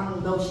graduation. I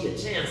don't know she a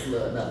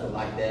chancellor or nothing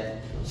like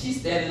that. She's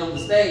standing on the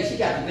stage. She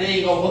got the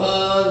thing over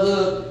her.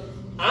 Look,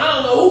 I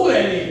don't know who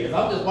that is.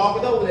 I'm just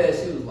walking over there.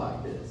 She was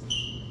like this.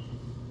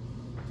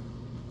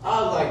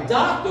 I was like,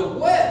 Dr.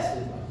 West.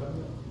 She's like, come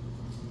here.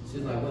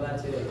 She's like, what I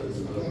tell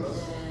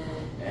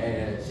you?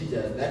 And she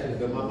just, that could have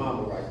been my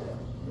mama right there.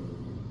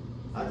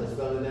 I just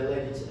fell in that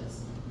lady's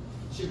chest.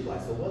 She was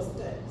like, so what's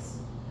next?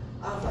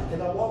 I was like,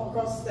 can I walk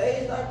across the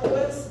stage, Dr.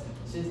 West?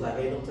 She's like,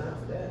 ain't no time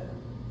for that.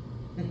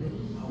 I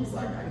was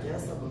like, I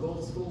guess I'm going to go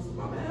to school for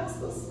my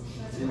master's.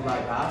 She's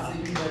like, I'll see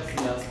you next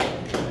semester.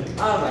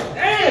 I was like,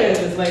 damn,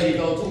 this lady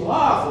go too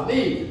hard for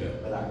me.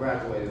 But I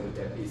graduated with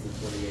that piece in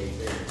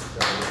 2018.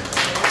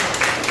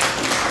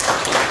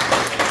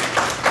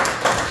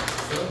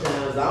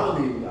 Sometimes I don't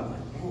even, I'm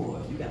like, boy,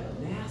 you got a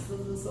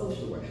master's in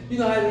social work. You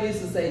know how they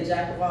used to say,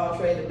 jack of all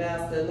trades,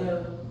 master of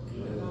none?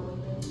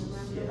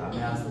 Yeah, I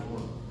mastered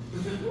one.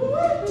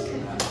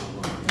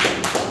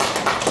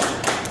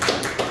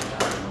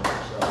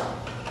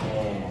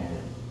 And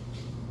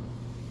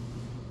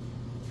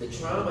the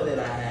trauma that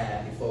I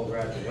had before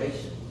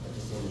graduation, I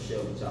just want to share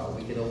with y'all,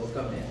 we can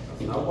overcome that.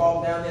 When I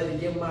walked down there to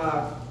get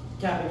my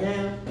cap and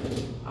gown,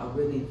 I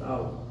really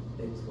thought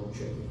they was going to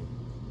trick me.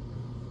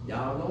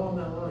 Y'all know I'm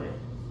not lying.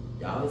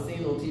 Y'all have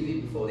seen on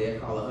TV before, they'll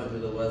call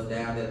 100 of us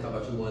down, they'll talk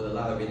about you won the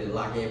lottery, then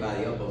lock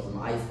everybody up on some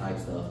ice type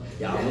stuff.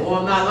 Y'all know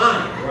I'm not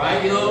lying,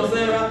 right? You know what I'm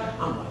saying, right?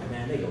 I'm like,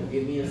 man, they gonna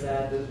get me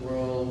inside this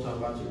room,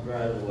 talking about you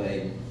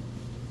graduating.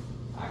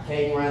 I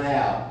can't run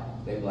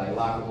out. They be like,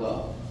 lock them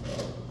up.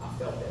 I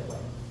felt that way.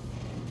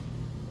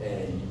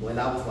 And when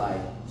I was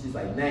like, she's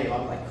like, name, I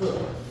was like, Cook.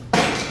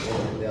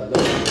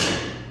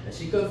 And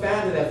she couldn't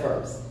find it at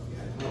first.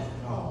 I was like,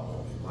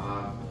 oh,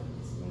 my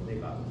goodness, they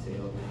about to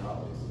tell me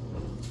all this.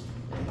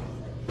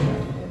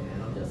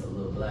 And I'm just a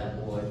little black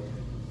boy.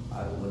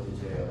 I went to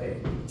jail.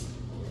 Hey,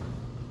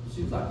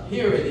 she was like,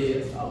 here it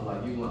is. I was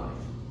like, you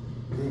lying.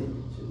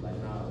 She was like,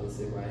 nah, let's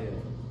sit right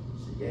here.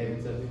 She gave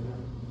it to me.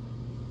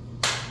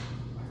 I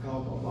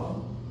called my mom.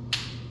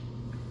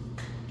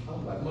 I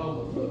was like,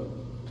 Mama, look.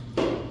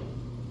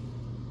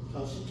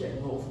 Oh, she came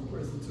home from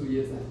prison 2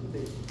 years after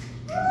me.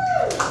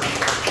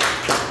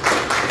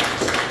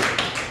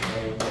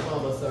 And my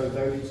mama served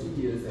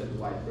 32 years at the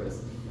white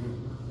prison.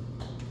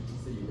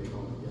 See you big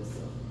on. Yes,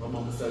 sir. My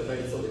mama served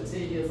 30. So the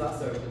 10 years I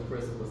served in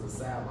prison was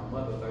inside my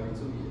mother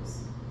 32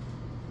 years.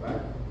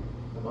 Right?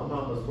 And my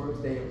mama's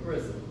worst day in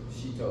prison,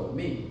 she told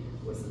me,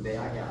 was the day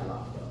I got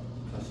locked up.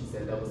 She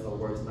said that was her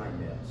worst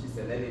nightmare. She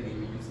said they didn't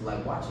even used to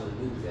like watching the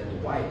news at the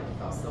white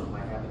because something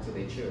might happen to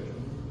their children.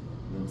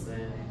 You know what I'm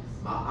saying?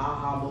 My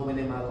aha moment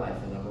in my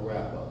life, and I'm gonna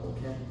wrap up,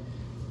 okay?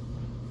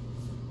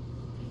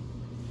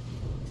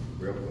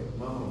 Real quick.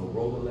 My mama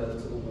wrote a letter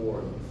to the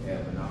warden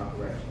at Menard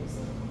Correctional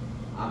Center.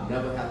 I've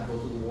never had to go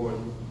to the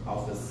warden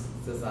office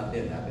since I've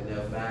been there. I've been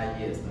there 5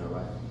 years now,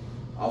 right?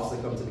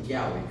 Officer come to the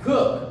gallery.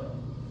 Cook,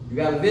 you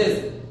got a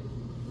visit.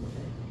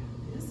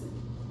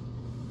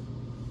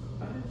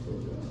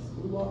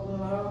 We walked in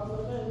the house,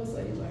 what's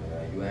that? He's like,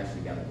 you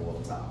actually got to go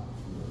up top.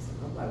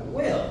 I'm like,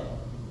 well,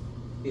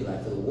 he's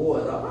like, to the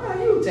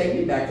warden, you take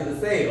me back to the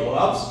cell.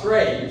 I'm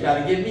straight. You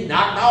trying to get me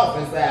knocked off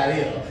inside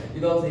here.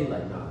 You know what I'm saying? He's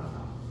like, no,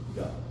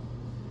 go.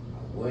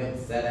 I went,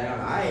 sat down.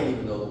 I ain't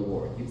even know the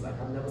warden. He was like,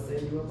 I've never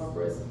seen you in my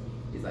prison.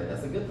 He's like,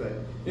 that's a good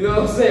thing. You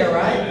know what I'm saying,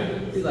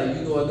 right? He's like,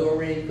 you know a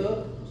Doreen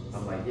Cook?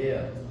 I'm like,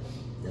 yeah,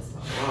 that's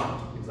my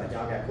mom. He was like,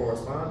 y'all got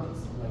correspondence?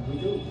 I'm like, we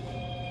do.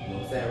 You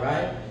know what I'm saying,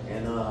 right?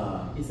 And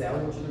he said, I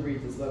want you to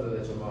read this letter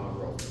that your mom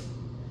wrote.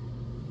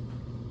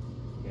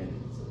 And it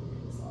to me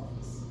in his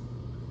office.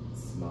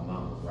 This is my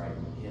mama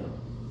writing him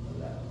a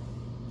letter.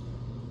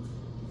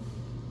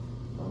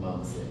 My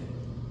mama said,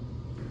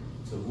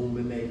 to whom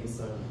it may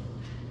concern,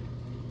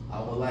 I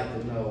would like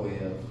to know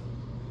if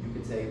you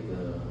could take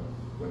the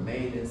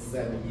remaining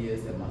 7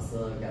 years that my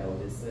son got on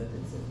his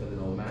sentence and put it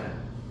on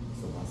mine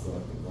so my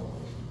son can go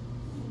home.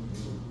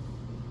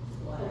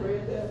 Wow. I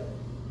read that.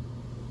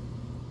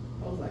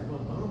 I was like, my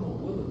mama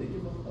willing to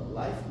give up a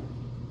life.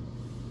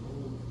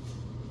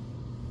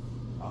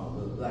 Oh,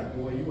 little black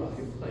boy, you out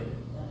here playing.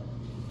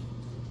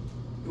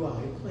 You out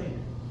here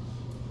playing.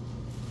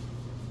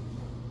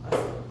 I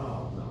said,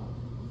 oh no.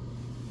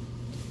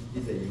 He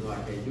said, you know I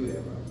can't do that,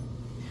 right?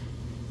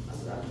 I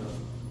said, I know.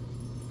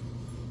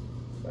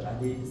 But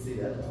I need to see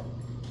that though.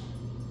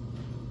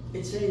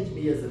 It changed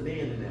me as a man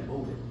in that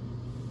moment.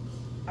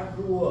 I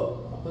grew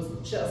up, I put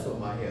some chest on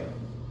my hair.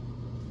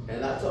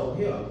 And I told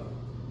him,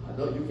 I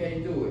know you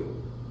can't do it,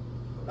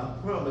 but I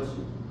promise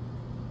you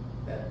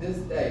that this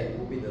day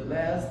will be the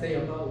last day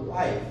of my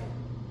life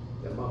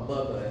that my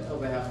mother will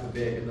ever have to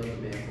beg another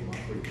man for my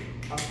freedom.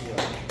 I swear.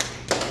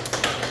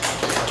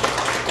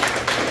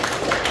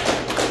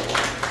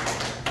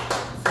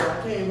 So I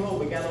came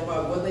home and got on my,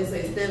 what they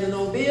say, standing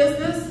on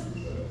business?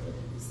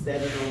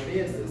 Standing on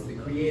business. The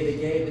Creator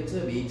gave it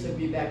to me. He took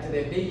me back to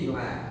that biggie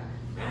line,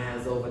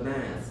 9s over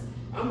 9s.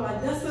 I'm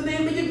like, that's the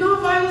name of your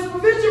gun violence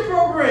prevention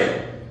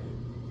program.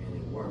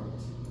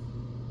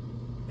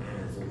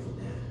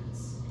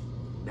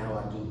 Now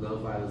I do gun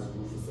violence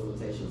group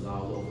facilitations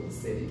all over the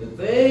city. The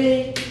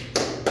thing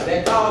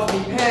that caused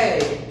me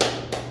pain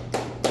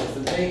is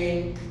the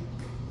thing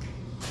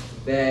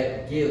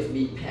that gives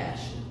me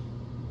passion.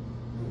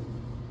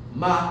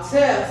 My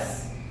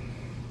test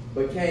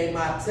became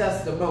my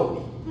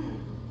testimony.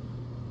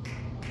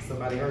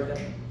 Somebody heard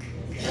that?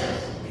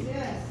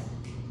 Yes.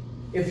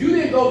 If you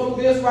didn't go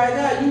through this right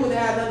now, you wouldn't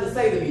have nothing to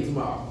say to me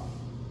tomorrow.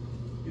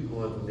 You're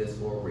going through this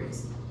for a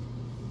reason.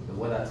 And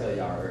what I tell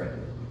y'all earlier,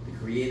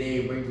 Creator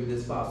ain't bring you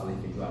this far so he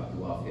can drop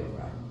you off here,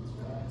 right?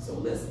 So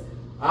listen,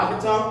 I can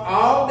talk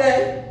all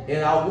day,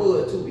 and I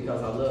would too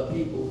because I love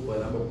people,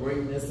 but I'm going to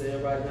bring this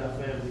in right now,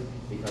 family,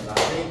 because I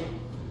think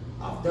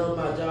I've done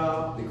my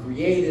job. The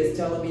Creator is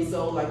telling me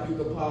so, like you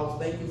can pause.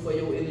 Thank you for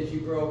your energy,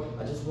 bro.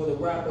 I just want to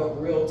wrap up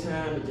real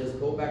time and just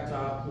go back to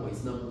our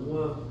points. Number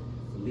one,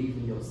 believe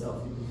in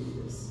yourself. You can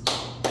do this.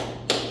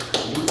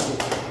 Believe in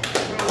yourself. I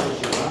promise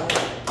you,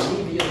 right?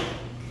 Believe in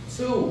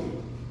yourself.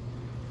 2,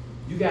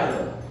 you got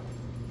to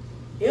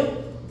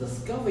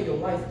discover your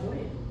life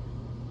plan.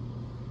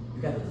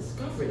 You got to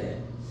discover that.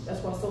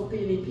 That's why so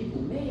many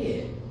people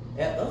mad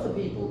at other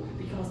people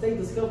because they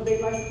discovered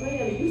their life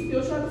plan and you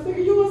still trying to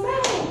figure yours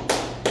out.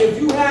 If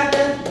you had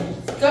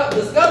that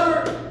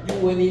discovered, you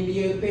you wouldn't even be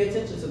able to pay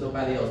attention to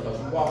nobody else because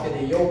you're walking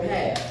in your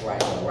path right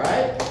now,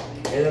 right?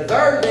 And the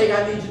third thing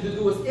I need you to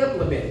do is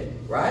implement it,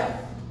 right?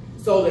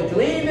 So the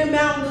gleaming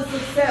mountain of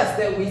success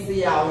that we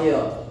see out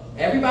here,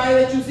 everybody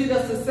that you see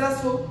that's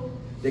successful,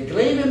 the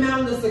gleaming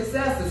mountain of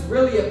success is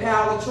really a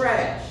pile of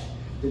trash.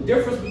 The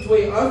difference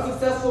between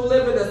unsuccessful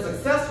living and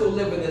successful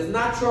living is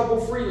not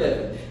trouble-free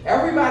living.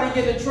 Everybody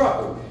get in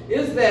trouble.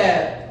 Is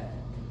that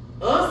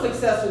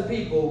unsuccessful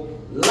people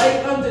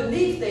lay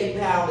underneath their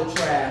pile of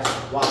trash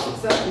while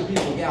successful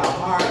people get out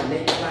hard and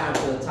they climb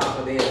to the top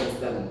of theirs and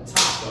stand on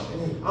top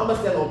of it. I'm going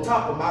to stand on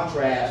top of my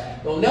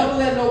trash. Don't never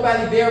let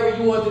nobody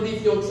bury you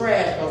underneath your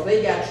trash because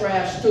they got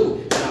trash too.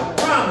 And I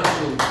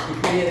promise you,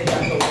 if you ain't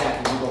got no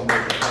back, you're going to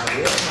make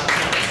it. It's my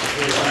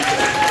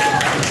time.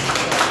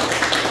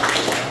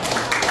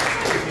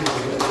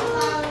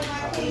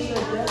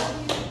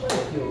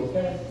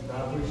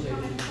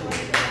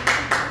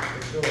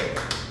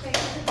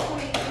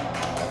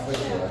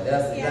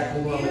 That's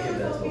exactly what I'm going to do.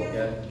 That's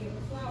okay.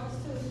 Flowers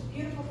too.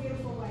 Beautiful,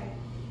 beautiful way.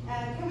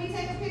 Can we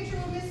take a picture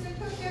with Mr.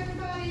 Cook,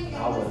 everybody? I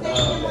would And let's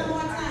thank him love one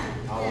more that. time.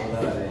 I would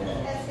love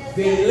that. That's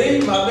Big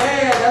Lee, my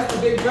man, that's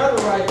the big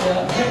brother right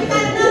there. And we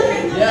got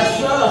another Yes,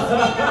 sir.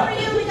 for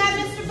you. We got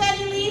Mr.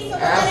 Betty Lee. So we're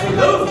going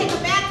Absolutely. to take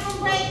a bathroom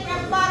break,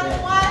 grab a bottle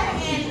of water,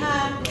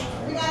 and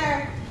we got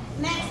our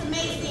next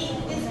amazing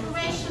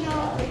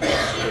inspirational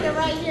speaker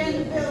right here in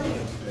the building.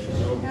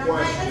 All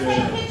right, let's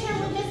take a picture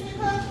with Mr.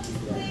 Cook,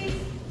 please.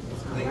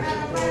 All right,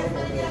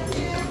 everybody get up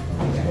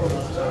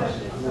here.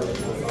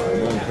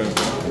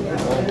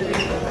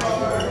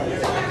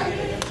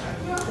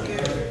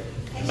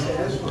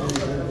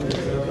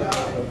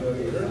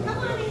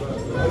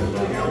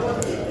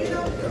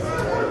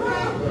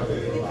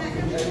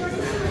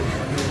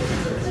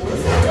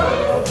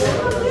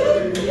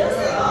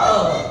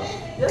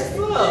 Yes,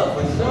 sir,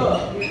 for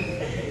sure.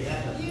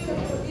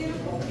 Beautiful, beautiful,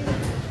 beautiful.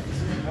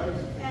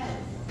 Yes.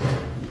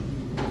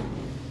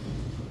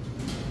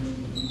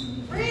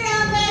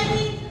 Freedom,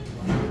 baby.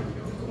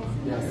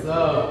 Yes,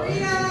 sir.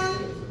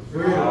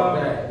 Freedom.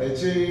 Hey,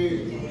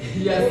 Chief.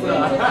 Yes,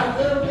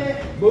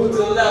 sir. Move to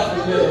the left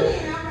a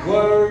bit.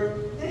 Word.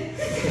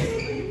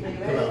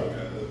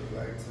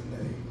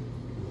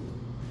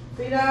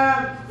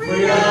 Freedom.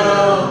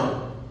 Freedom.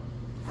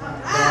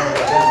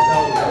 That's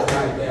dope. That's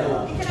right there.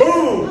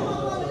 Boom.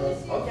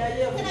 Okay,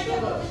 yeah, for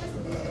sure.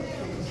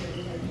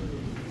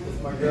 This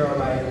is my girl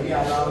right here. We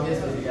got a long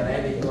history together. I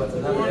ain't even going to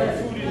another day.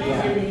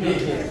 Big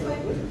history.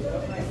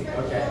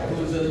 Okay,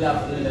 move to the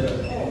left a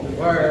little.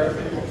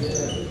 Word.